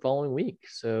KU the following week.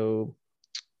 So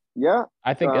yeah,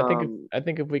 I think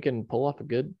if we can pull off a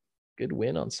good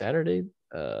win on Saturday,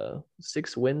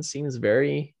 6 wins seems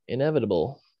very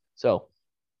inevitable. So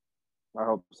I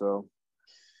hope so.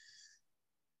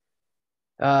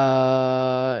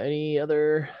 Any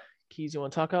other keys you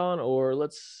want to talk on, or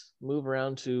let's move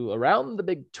around the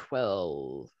Big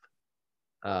 12.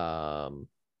 A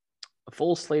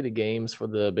full slate of games for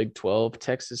the Big 12.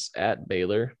 Texas at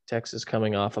Baylor. Texas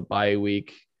coming off a bye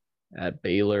week at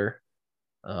Baylor.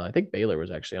 I think Baylor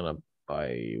was actually on a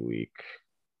bye week.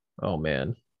 Oh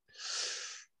man,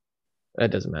 that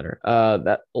doesn't matter.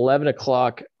 That 11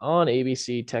 o'clock on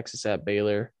ABC, Texas at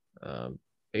Baylor.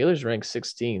 Baylor's ranked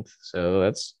 16th, so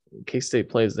that's K-State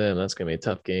plays them. That's gonna be a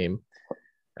tough game.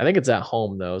 I think it's at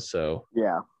home though, so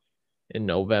yeah, in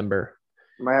November.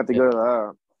 Might have to go to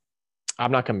that.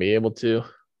 I'm not gonna be able to.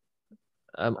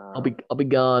 I'll be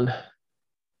gone.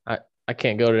 I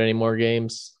can't go to any more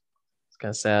games. It's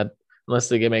kind of sad, unless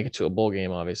they can make it to a bowl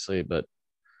game, obviously. But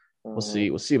we'll see.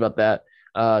 We'll see about that.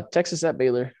 Texas at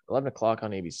Baylor, 11 o'clock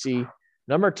on ABC.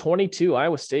 Number 22,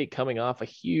 Iowa State, coming off a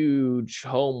huge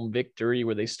home victory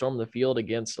where they stormed the field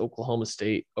against Oklahoma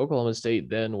State. Oklahoma State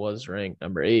then was ranked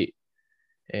number 8,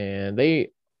 and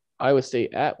Iowa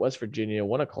State at West Virginia,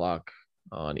 1 o'clock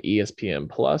on ESPN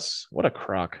Plus. What a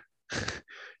crock.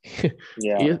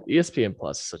 Yeah. ESPN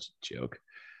Plus is such a joke.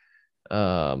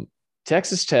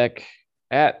 Texas Tech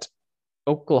at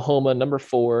Oklahoma, number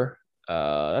 4.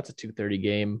 That's a 2:30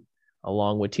 game,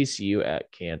 along with TCU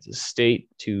at Kansas State,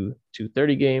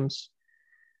 2:30 games.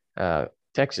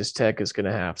 Texas Tech is going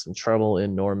to have some trouble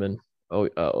in Norman.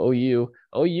 OU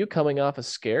coming off a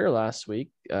scare last week.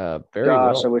 Very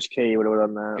Gosh, well. I wish KU would have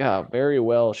done that. Yeah, very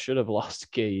well. Should have lost to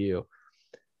KU.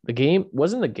 The game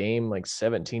wasn't the game like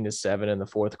 17-7 in the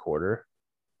fourth quarter,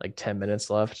 like 10 minutes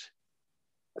left.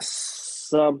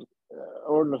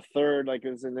 Or in the third, like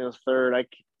it was in the third.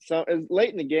 So it was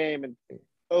late in the game, and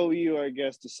OU, I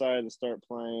guess, decided to start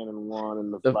playing and won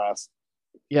in the last.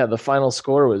 Yeah, the final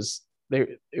score was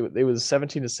it was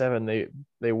 17-7.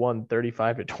 They won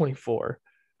 35-24.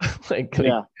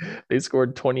 They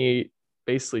scored 28,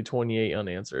 basically 28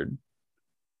 unanswered.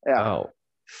 Yeah. Oh.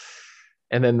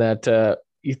 And then that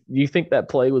you think that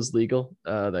play was legal?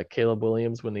 That Caleb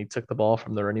Williams when he took the ball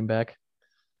from the running back?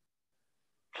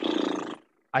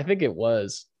 I think it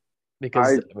was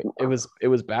because it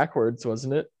was backwards,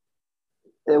 wasn't it?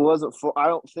 It wasn't. I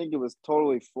don't think it was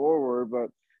totally forward, but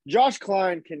Josh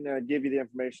Klein can give you the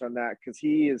information on that because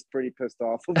he is pretty pissed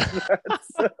off with that.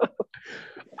 So.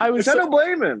 I don't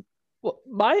blame him. Well,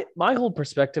 my whole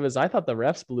perspective is I thought the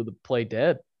refs blew the play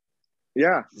dead.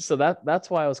 Yeah. So that's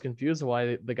why I was confused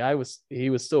why the guy was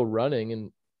still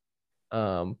running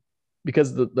and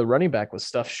because the running back was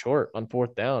stuffed short on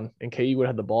fourth down and KU would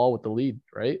have the ball with the lead,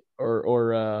 right?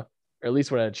 Or at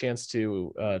least would have a chance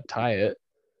to tie it.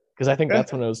 Because I think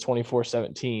that's when it was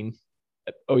 24-17.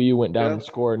 OU went down and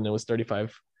scored, and it was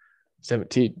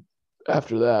 35-17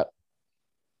 after that.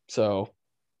 So,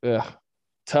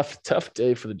 tough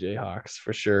day for the Jayhawks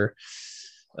for sure.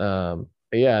 And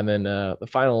then the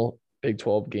final Big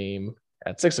 12 game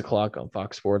at 6:00 on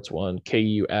Fox Sports 1,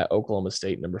 KU at Oklahoma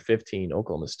State, number 15,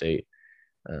 Oklahoma State.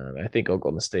 I think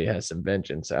Oklahoma State has some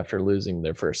vengeance after losing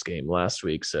their first game last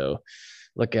week. So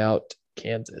look out,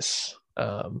 Kansas.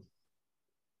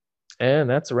 And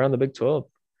that's around the Big 12.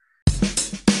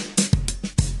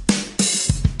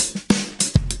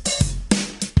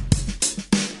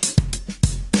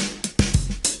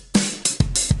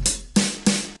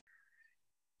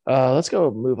 Let's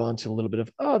go move on to a little bit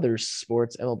of other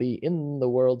sports. MLB in the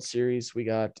World Series. We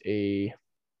got a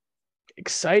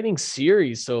exciting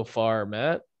series so far,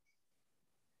 Matt.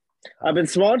 I've been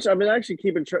actually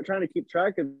trying to keep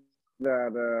track of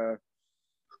that.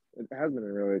 It has been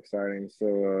really exciting.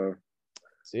 So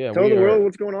yeah, tell the world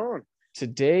what's going on.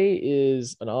 Today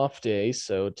is an off day,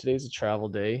 so today's a travel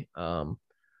day.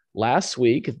 Last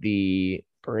week the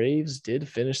Braves did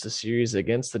finish the series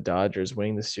against the Dodgers,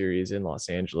 winning the series in Los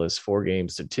Angeles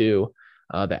 4-2.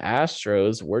 The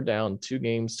Astros were down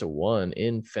 2-1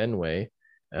 in Fenway.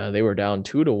 They were down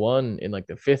 2-1 in like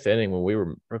the fifth inning when we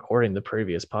were recording the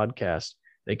previous podcast.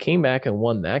 They came back and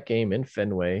won that game in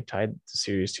Fenway, tied the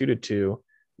series 2-2,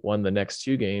 won the next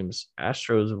two games.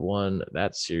 Astros won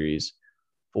that series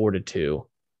 4-2.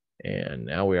 And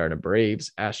now we are in a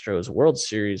Braves Astros World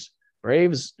Series.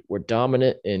 Braves were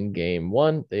dominant in game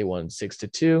one. They won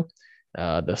 6-2.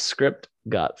 The script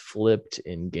got flipped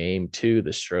in game two.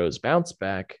 the Stros bounced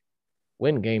back,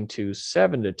 win game two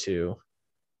 7-2.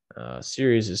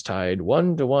 Series is tied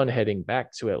 1-1 heading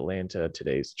back to Atlanta.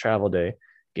 Today's travel day.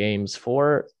 Games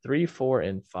 4, 3, 4,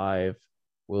 and 5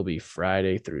 will be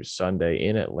Friday through Sunday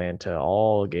in Atlanta.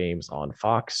 All games on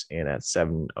Fox and at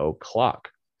 7:00.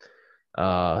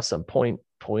 Some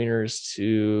pointers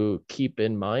to keep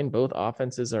in mind. Both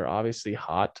offenses are obviously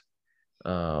hot.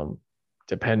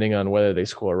 Depending on whether they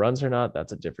score runs or not,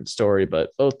 that's a different story.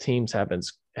 But both teams have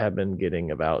been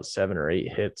getting about 7 or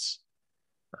 8 hits.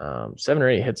 7 or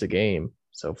 8 hits a game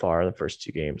so far, the first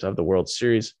two games of the World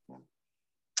Series.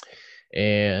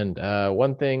 And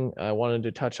one thing I wanted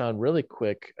to touch on really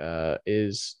quick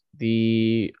is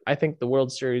I think the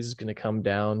World Series is going to come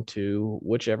down to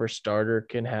whichever starter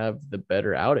can have the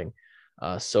better outing.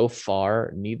 So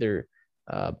far, neither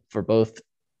for both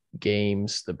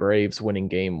games, the Braves winning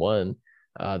game one,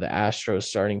 the Astros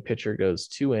starting pitcher goes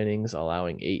 2 innings,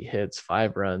 allowing 8 hits,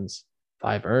 5 runs,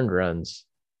 5 earned runs,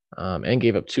 and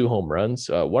gave up 2 home runs.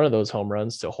 One of those home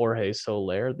runs to Jorge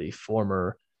Soler, the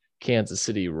former Kansas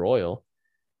City Royal.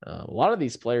 A lot of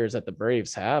these players that the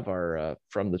Braves have are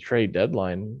from the trade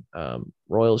deadline.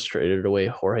 Royals traded away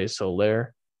Jorge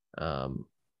Soler. I'm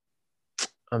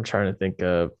trying to think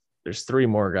of, there's 3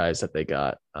 more guys that they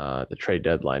got the trade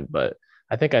deadline, but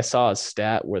I think I saw a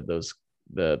stat where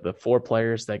the 4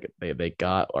 players that they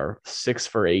got are 6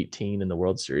 for 18 in the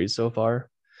World Series so far.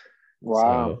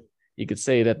 Wow. So you could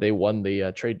say that they won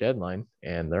the trade deadline,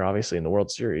 and they're obviously in the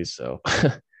World Series. So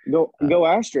go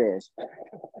Astros.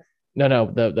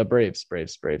 No, the Braves.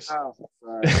 Oh,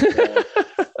 sorry.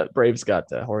 Braves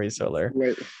got Jorge Soler.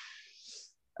 Wait.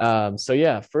 So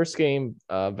yeah, first game,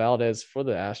 Valdez for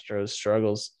the Astros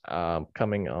struggles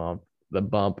coming on the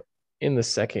bump in the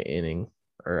second inning.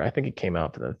 or I think he came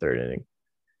out for the third inning.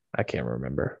 I can't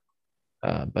remember.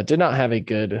 But did not have a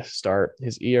good start.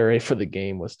 His ERA for the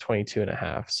game was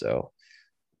 22.5, so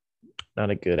not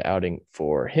a good outing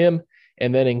for him.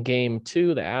 And then in game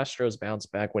 2, the Astros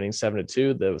bounced back, winning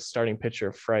 7-2. The starting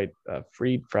pitcher, Fried, I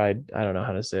don't know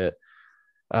how to say it.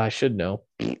 I should know.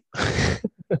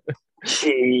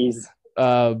 Jeez.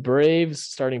 Braves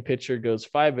starting pitcher goes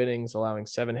 5 innings, allowing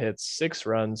 7 hits, 6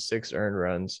 runs, 6 earned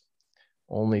runs,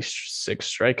 only 6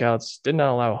 strikeouts. Did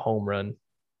not allow a home run.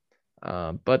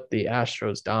 But the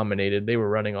Astros dominated. They were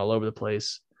running all over the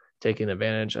place, taking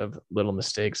advantage of little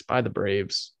mistakes by the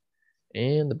Braves.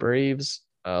 And the Braves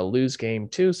lose game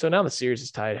 2. So now the series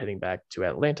is tied, heading back to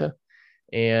Atlanta.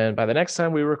 And by the next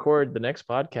time we record the next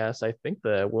podcast, I think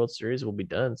the World Series will be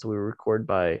done. So we record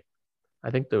by,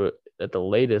 I think at the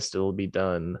latest, it'll be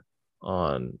done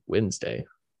on Wednesday.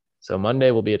 So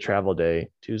Monday will be a travel day.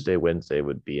 Tuesday, Wednesday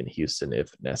would be in Houston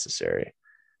if necessary.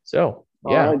 So,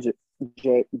 yeah. All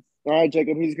right,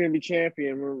 Jacob, who's going to be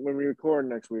champion when we record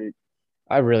next week?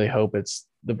 I really hope it's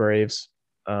the Braves.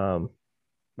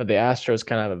 But the Astros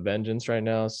kind of have a vengeance right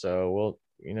now. So,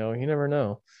 you never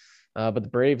know. But the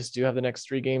Braves do have the next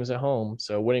 3 games at home.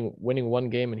 So winning 1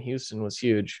 game in Houston was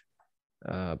huge.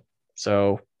 All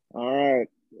right.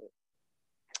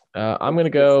 I'm going to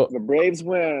go. The Braves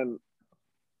win.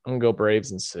 I'm going to go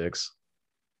Braves in 6.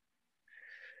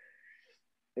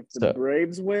 If the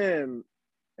Braves win,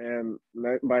 and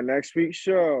by next week's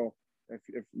show,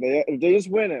 if they just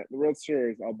win it, the World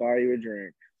Series, I'll buy you a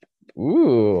drink.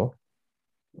 Ooh.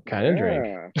 What kind of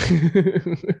drink?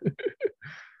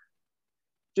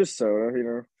 Just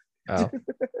soda, Oh,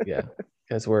 yeah.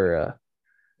 Because we're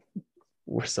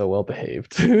so well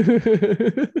behaved.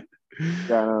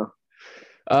 Yeah.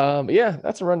 Yeah,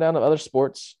 that's a rundown of other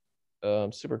sports.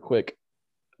 Super quick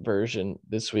version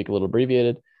this week, a little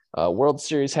abbreviated. World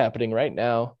Series happening right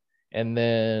now, and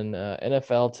then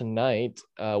NFL tonight.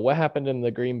 What happened in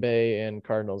the Green Bay and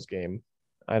Cardinals game?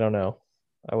 I don't know.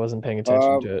 I wasn't paying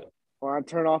attention to it. Well, I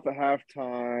turned off at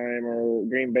halftime, or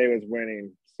Green Bay was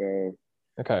winning, so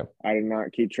okay. I did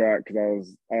not keep track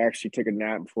because I actually took a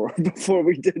nap before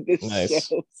we did this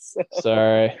show. So.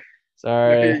 Sorry.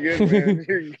 No, you're good, man.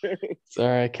 You're good.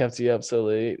 Sorry, I kept you up so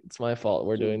late. It's my fault.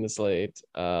 We're doing this late.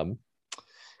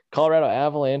 Colorado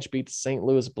Avalanche beat the St.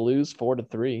 Louis Blues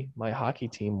 4-3. My hockey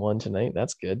team won tonight.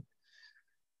 That's good.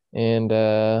 And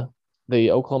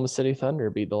the Oklahoma City Thunder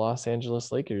beat the Los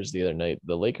Angeles Lakers the other night.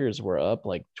 The Lakers were up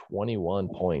like 21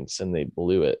 points and they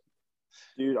blew it.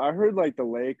 Dude, I heard like the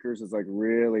Lakers is like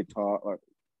really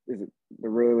they're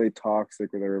really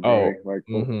toxic with everybody.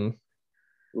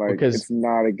 Because it's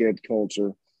not a good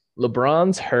culture.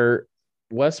 LeBron's hurt.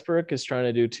 Westbrook is trying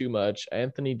to do too much.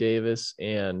 Anthony Davis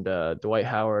and Dwight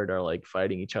Howard are like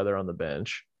fighting each other on the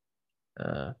bench.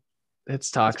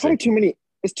 It's toxic.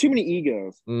 It's too many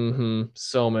egos.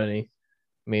 So many.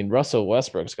 I mean, Russell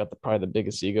Westbrook's got probably the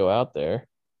biggest ego out there.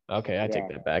 Okay, I take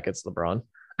that back. It's LeBron.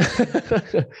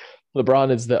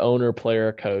 LeBron is the owner,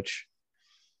 player, coach,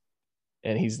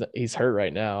 and he's hurt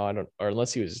right now. Or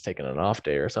unless he was just taking an off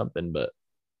day or something. But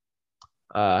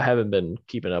I haven't been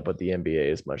keeping up with the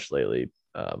NBA as much lately.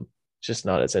 It's just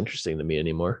not as interesting to me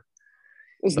anymore.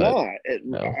 It's not. It's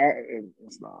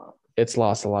not. It's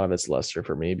lost a lot of its luster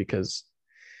for me because,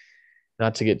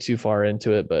 not to get too far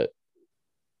into it, but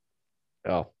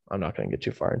I'm not going to get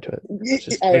too far into it.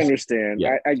 I understand.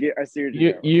 Yeah. I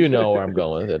see you know where I'm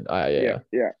going with it.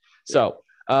 Yeah. So,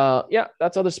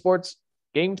 that's other sports.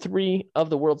 Game 3 of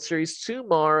the World Series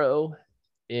tomorrow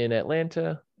in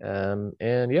Atlanta.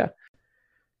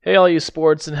 Hey, all you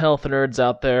sports and health nerds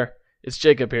out there. It's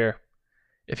Jacob here.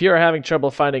 If you are having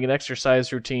trouble finding an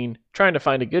exercise routine, trying to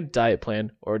find a good diet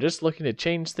plan, or just looking to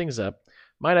change things up,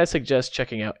 might I suggest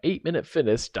checking out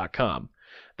 8minutefitness.com.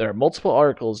 There are multiple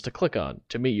articles to click on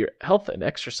to meet your health and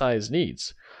exercise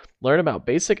needs. Learn about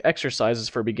basic exercises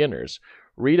for beginners,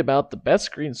 read about the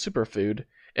best green superfood,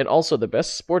 and also the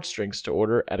best sports drinks to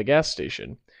order at a gas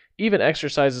station, even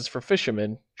exercises for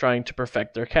fishermen trying to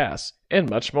perfect their casts, and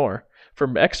much more.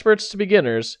 From experts to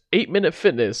beginners, 8-Minute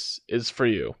Fitness is for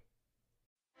you.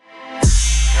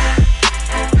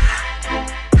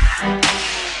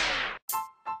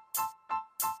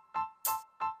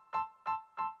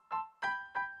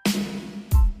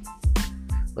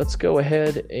 Let's go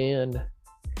ahead and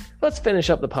let's finish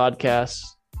up the podcast.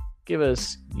 Give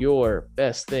us your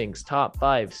best things. Top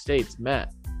 5 states.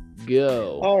 Matt,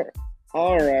 go.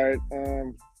 All right.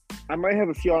 I might have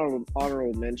a few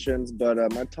honorable mentions, but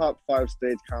my top 5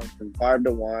 states count from 5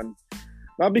 to 1.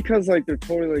 Not because they're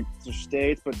totally they're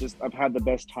states, but just I've had the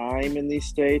best time in these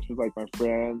states with my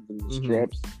friends and the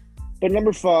trips. But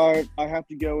number 5, I have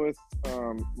to go with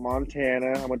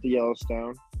Montana. I went to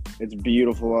Yellowstone. It's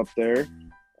beautiful up there.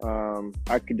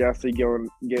 I could definitely go and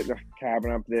get a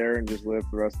cabin up there and just live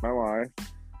the rest of my life.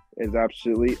 It's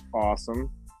absolutely awesome.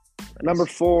 Nice. Number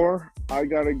 4, I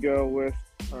got to go with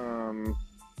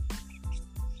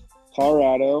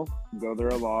Colorado. Go there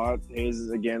a lot. Hayes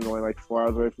is, again, only like 4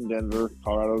 hours away from Denver.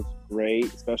 Colorado's great,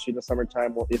 especially in the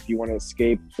summertime if you want to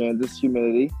escape Kansas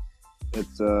humidity.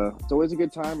 It's always a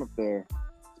good time up there,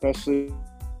 especially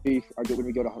when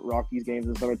we go to Rockies games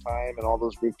in the summertime and all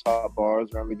those rooftop bars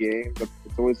around the game. But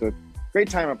it's always a great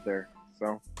time up there.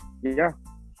 So, yeah.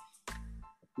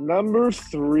 Number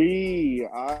 3,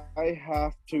 I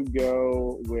have to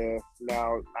go with,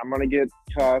 now I'm going to get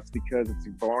cussed because it's a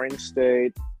boring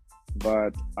state,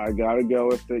 but I got to go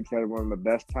with it because I had one of the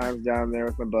best times down there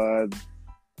with my buds.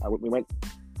 We went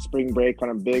spring break on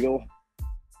a big old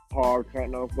hog hunt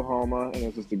in Oklahoma, and it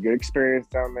was just a good experience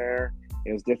down there.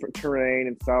 It was different terrain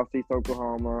in southeast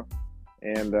Oklahoma,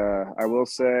 and I will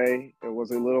say it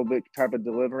was a little bit type of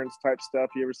Deliverance type stuff.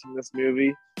 You ever seen this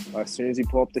movie? As soon as you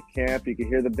pull up to camp, you can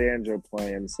hear the banjo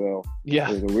playing. So yeah,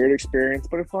 it was a weird experience,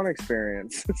 but a fun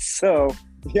experience. So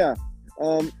yeah.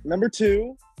 Number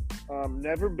 2,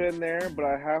 never been there, but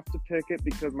I have to pick it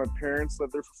because my parents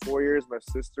lived there for 4 years. My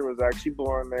sister was actually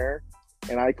born there,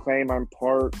 and I claim I'm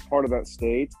part of that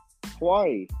state,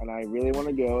 Hawaii, and I really want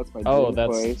to go. It's my dream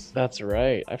place. That's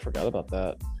right. I forgot about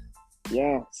that.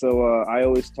 Yeah, so I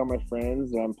always tell my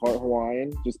friends that I'm part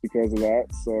Hawaiian just because of that.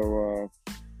 So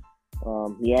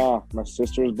yeah, my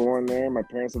sister was born there. My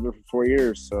parents lived there for 4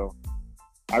 years, so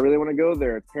I really want to go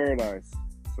there. It's paradise.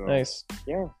 So, nice.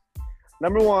 Yeah.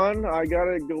 Number 1, I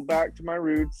gotta go back to my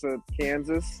roots at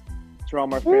Kansas. That's where all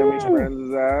my family's friends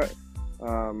is at.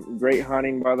 Great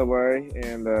hunting, by the way,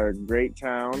 and great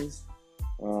towns.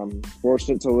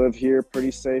 Fortunate to live here, pretty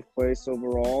safe place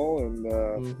overall,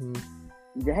 and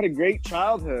we had a great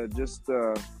childhood. Just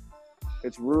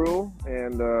it's rural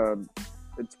and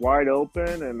it's wide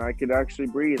open, and I could actually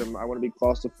breathe. I want to be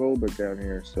claustrophobic down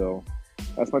here, so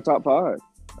that's my top 5. Awesome.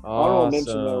 Honorable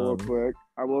mention though, real quick.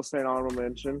 I will say an honorable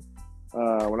mention.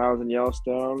 When I was in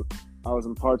Yellowstone, I was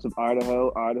in parts of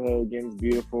Idaho. Idaho, again, is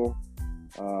beautiful.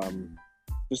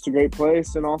 Just a great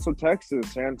place. And also Texas,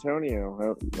 San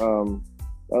Antonio. That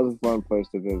was a fun place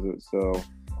to visit. So,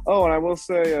 and I will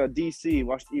say D.C.,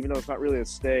 even though it's not really a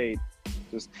state,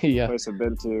 just a place I've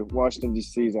been to. Washington,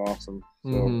 D.C. is awesome.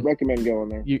 So recommend going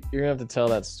there. You're going to have to tell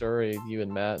that story, you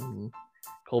and Matt and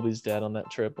Colby's dad on that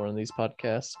trip, one of these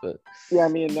podcasts. But yeah,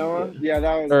 me and Noah. Yeah,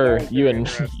 that was. Or that was you and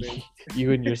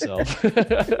you and yourself.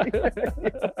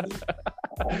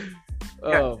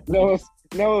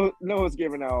 Noah's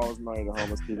giving out all his money to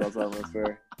homeless people. That's what I'm gonna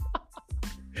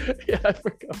say. Yeah, I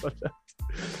forgot about that.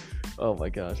 Oh my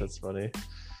gosh, that's funny.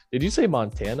 Did you say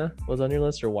Montana was on your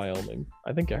list or Wyoming?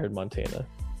 I think I heard Montana.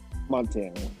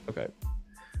 Montana. Okay.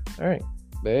 All right.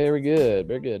 Very good.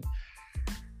 Very good.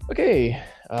 Okay.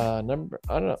 I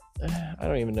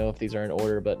don't even know if these are in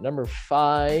order, but number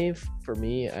 5 for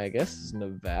me, I guess, is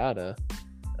Nevada.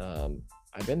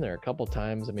 I've been there a couple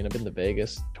times. I mean, I've been to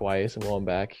Vegas twice. I'm going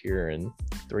back here in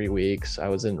 3 weeks. I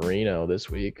was in Reno this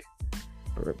week.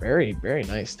 Very, very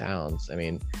nice towns. I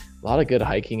mean, a lot of good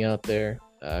hiking out there.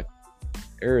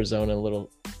 Arizona, a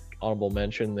little honorable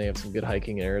mention. They have some good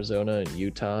hiking in Arizona and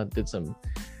Utah.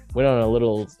 Went on a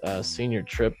little senior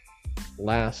trip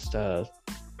last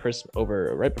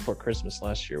right before Christmas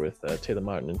last year with Taylor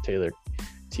Martin and Taylor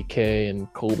TK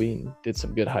and Colby, and did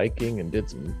some good hiking and did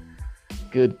some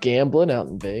good gambling out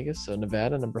in Vegas. So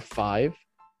Nevada, number 5.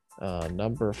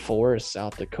 Number 4 is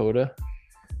South Dakota.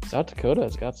 South Dakota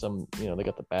has got some, they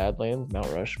got the Badlands,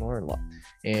 Mount Rushmore,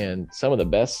 and some of the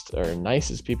best or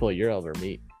nicest people you'll ever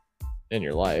meet in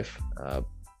your life.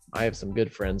 I have some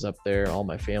good friends up there. All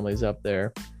my family's up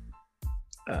there.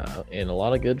 And a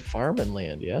lot of good farming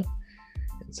land, yeah.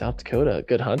 In South Dakota,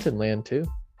 good hunting land too.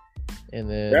 And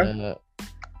then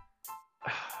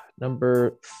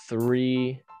number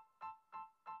 3,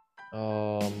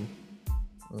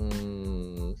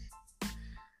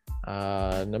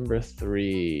 number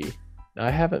 3. Now, I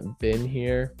haven't been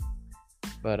here,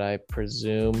 but I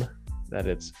presume that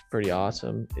it's pretty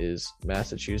awesome, is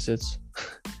Massachusetts.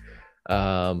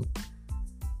 I'm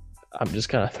just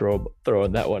kind of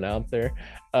throwing that one out there,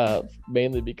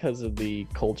 mainly because of the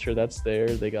culture that's there.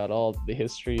 They got all the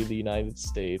history of the United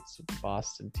States,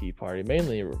 Boston Tea Party,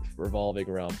 mainly revolving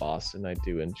around Boston. I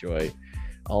do enjoy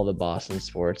all the Boston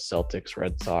sports, Celtics,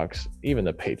 Red Sox, even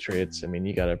the Patriots. I mean,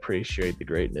 you got to appreciate the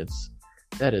greatness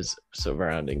that is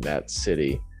surrounding that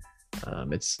city.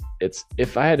 It's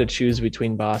if I had to choose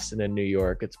between Boston and New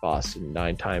York, it's Boston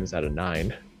 9 times out of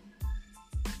 9.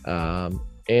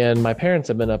 And my parents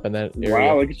have been up in that area.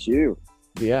 Wow, look at you.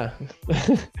 Yeah.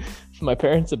 My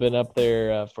parents have been up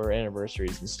there for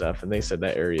anniversaries and stuff, and they said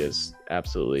that area is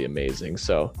absolutely amazing.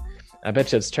 So I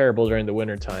bet you it's terrible during the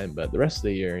winter time, but the rest of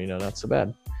the year, not so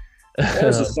bad.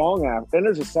 There's a song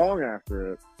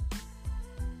after it.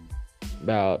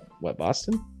 About what,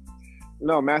 Boston?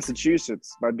 No,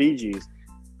 Massachusetts by Bee Gees.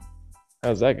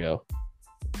 How's that go?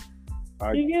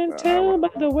 You can tell by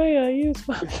the way I use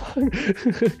my phone.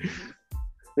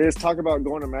 They just talk about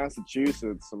going to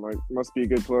Massachusetts. I'm like, must be a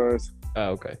good place.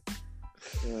 Oh, okay.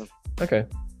 Yeah. Okay.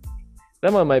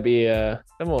 That one might be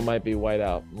white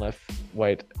out, left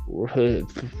white.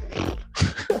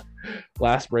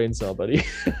 Last brain cell, buddy.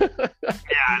 Yeah,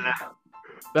 I know.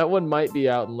 That one might be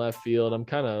out in left field. I'm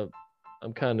kind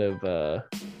of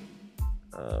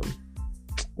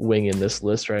winging this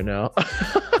list right now.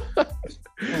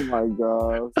 Oh my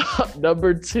god.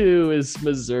 Number 2 is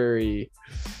Missouri.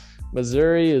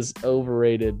 Missouri is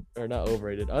underrated. They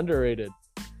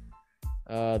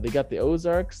got the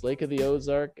Ozarks, Lake of the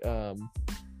Ozark,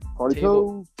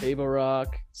 Table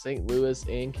Rock, St. Louis,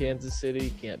 and Kansas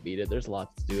City. Can't beat it. There's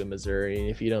lots to do in Missouri, and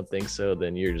if you don't think so,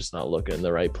 then you're just not looking in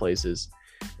the right places.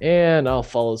 And I'll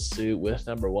follow suit with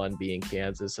number 1 being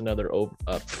Kansas, another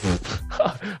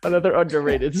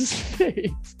underrated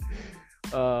state.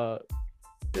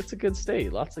 It's a good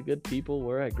state. Lots of good people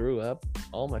where I grew up.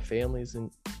 All my family's in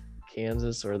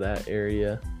Kansas or that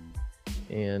area,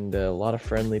 and a lot of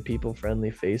friendly people,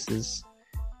 friendly faces,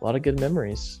 a lot of good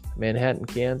memories. Manhattan,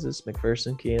 Kansas,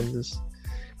 McPherson, Kansas,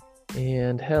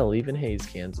 and hell, even Hayes,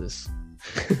 Kansas.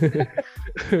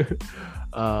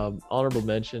 Honorable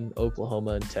mention,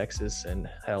 Oklahoma and Texas, and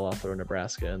hell, I'll throw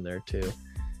Nebraska in there too.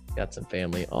 Got some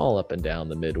family all up and down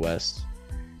the Midwest.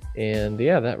 And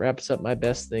yeah, that wraps up my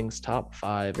best things top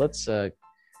 5. Let's go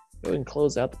ahead and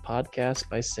close out the podcast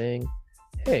by saying,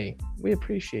 hey, we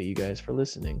appreciate you guys for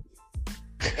listening.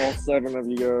 All 7 of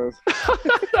you guys.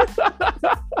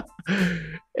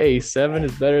 Hey, 7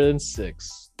 is better than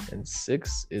 6, and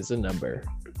 6 is a number.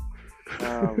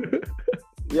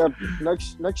 Yeah,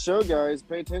 next show, guys,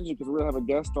 pay attention because we're gonna have a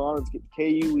guest on. It's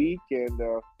KU week, and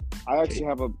I actually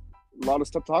have a lot of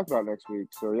stuff to talk about next week.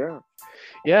 So yeah.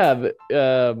 Yeah.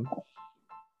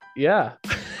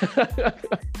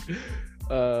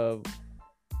 We'll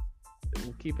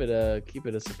keep it a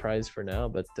surprise for now,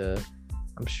 but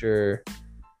I'm sure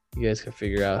you guys can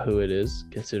figure out who it is,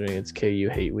 considering it's KU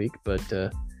Hate Week.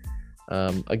 But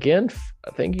again,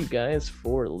 thank you guys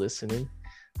for listening.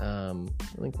 I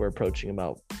think we're approaching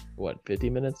about 50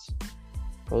 minutes,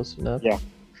 close enough. Yeah.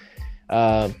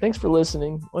 Thanks for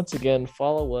listening. Once again,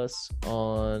 follow us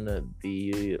on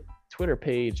the Twitter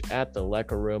page at the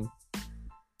LOECKER Room,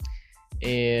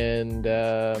 and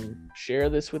share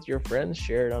this with your friends.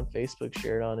 Share it on Facebook.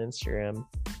 Share it on Instagram.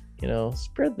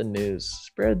 Spread the news.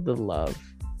 Spread the love.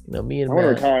 Me and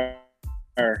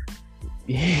Matt.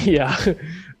 Yeah,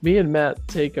 me and Matt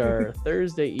take our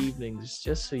Thursday evenings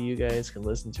just so you guys can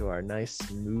listen to our nice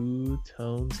smooth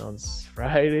tones on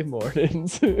Friday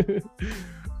mornings. Start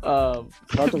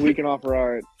the weekend off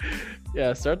right.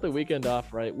 Yeah, start the weekend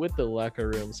off right with the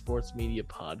LOECKER Room Sports Media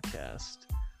Podcast.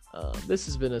 This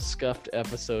has been a scuffed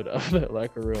episode of the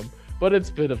LOECKER Room, but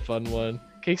it's been a fun one.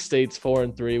 K-State's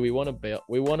 4-3. We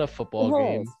won a football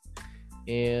game,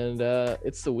 and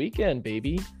it's the weekend,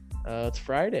 baby. It's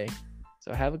Friday,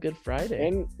 so have a good Friday.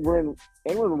 And we're in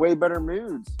way better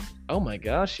moods. Oh my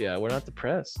gosh, yeah, we're not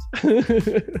depressed.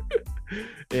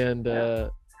 And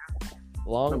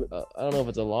long. I don't know if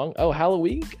it's a long. Oh,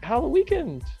 Halloween.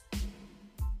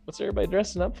 What's everybody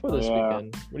dressing up for this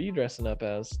weekend? What are you dressing up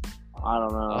as? I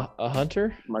don't know. A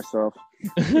hunter? Myself.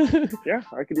 Yeah,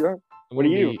 I could do that. What are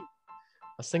you? I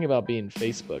was thinking about being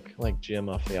Facebook, like Jim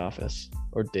off The Office,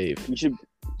 or Dave. You should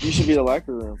be the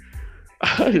LOECKER Room.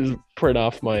 I just print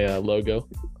off my logo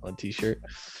on t-shirt.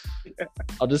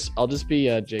 I'll just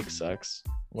be Jake Sucks.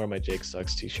 Wear my Jake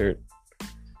Sucks t-shirt.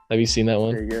 Have you seen that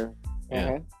one? There you go.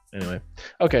 Yeah. Anyway,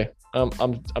 okay.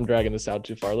 I'm dragging this out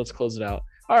too far. Let's close it out.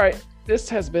 All right. This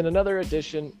has been another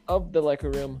edition of the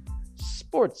LOECKER Room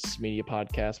Sports Media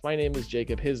Podcast. My name is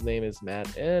Jacob. His name is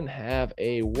Matt. And have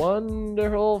a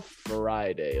wonderful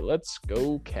Friday. Let's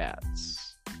go,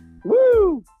 Cats.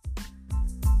 Woo!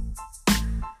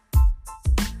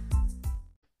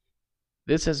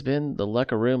 This has been the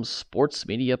LOECKER Room Sports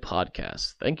Media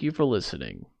Podcast. Thank you for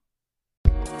listening.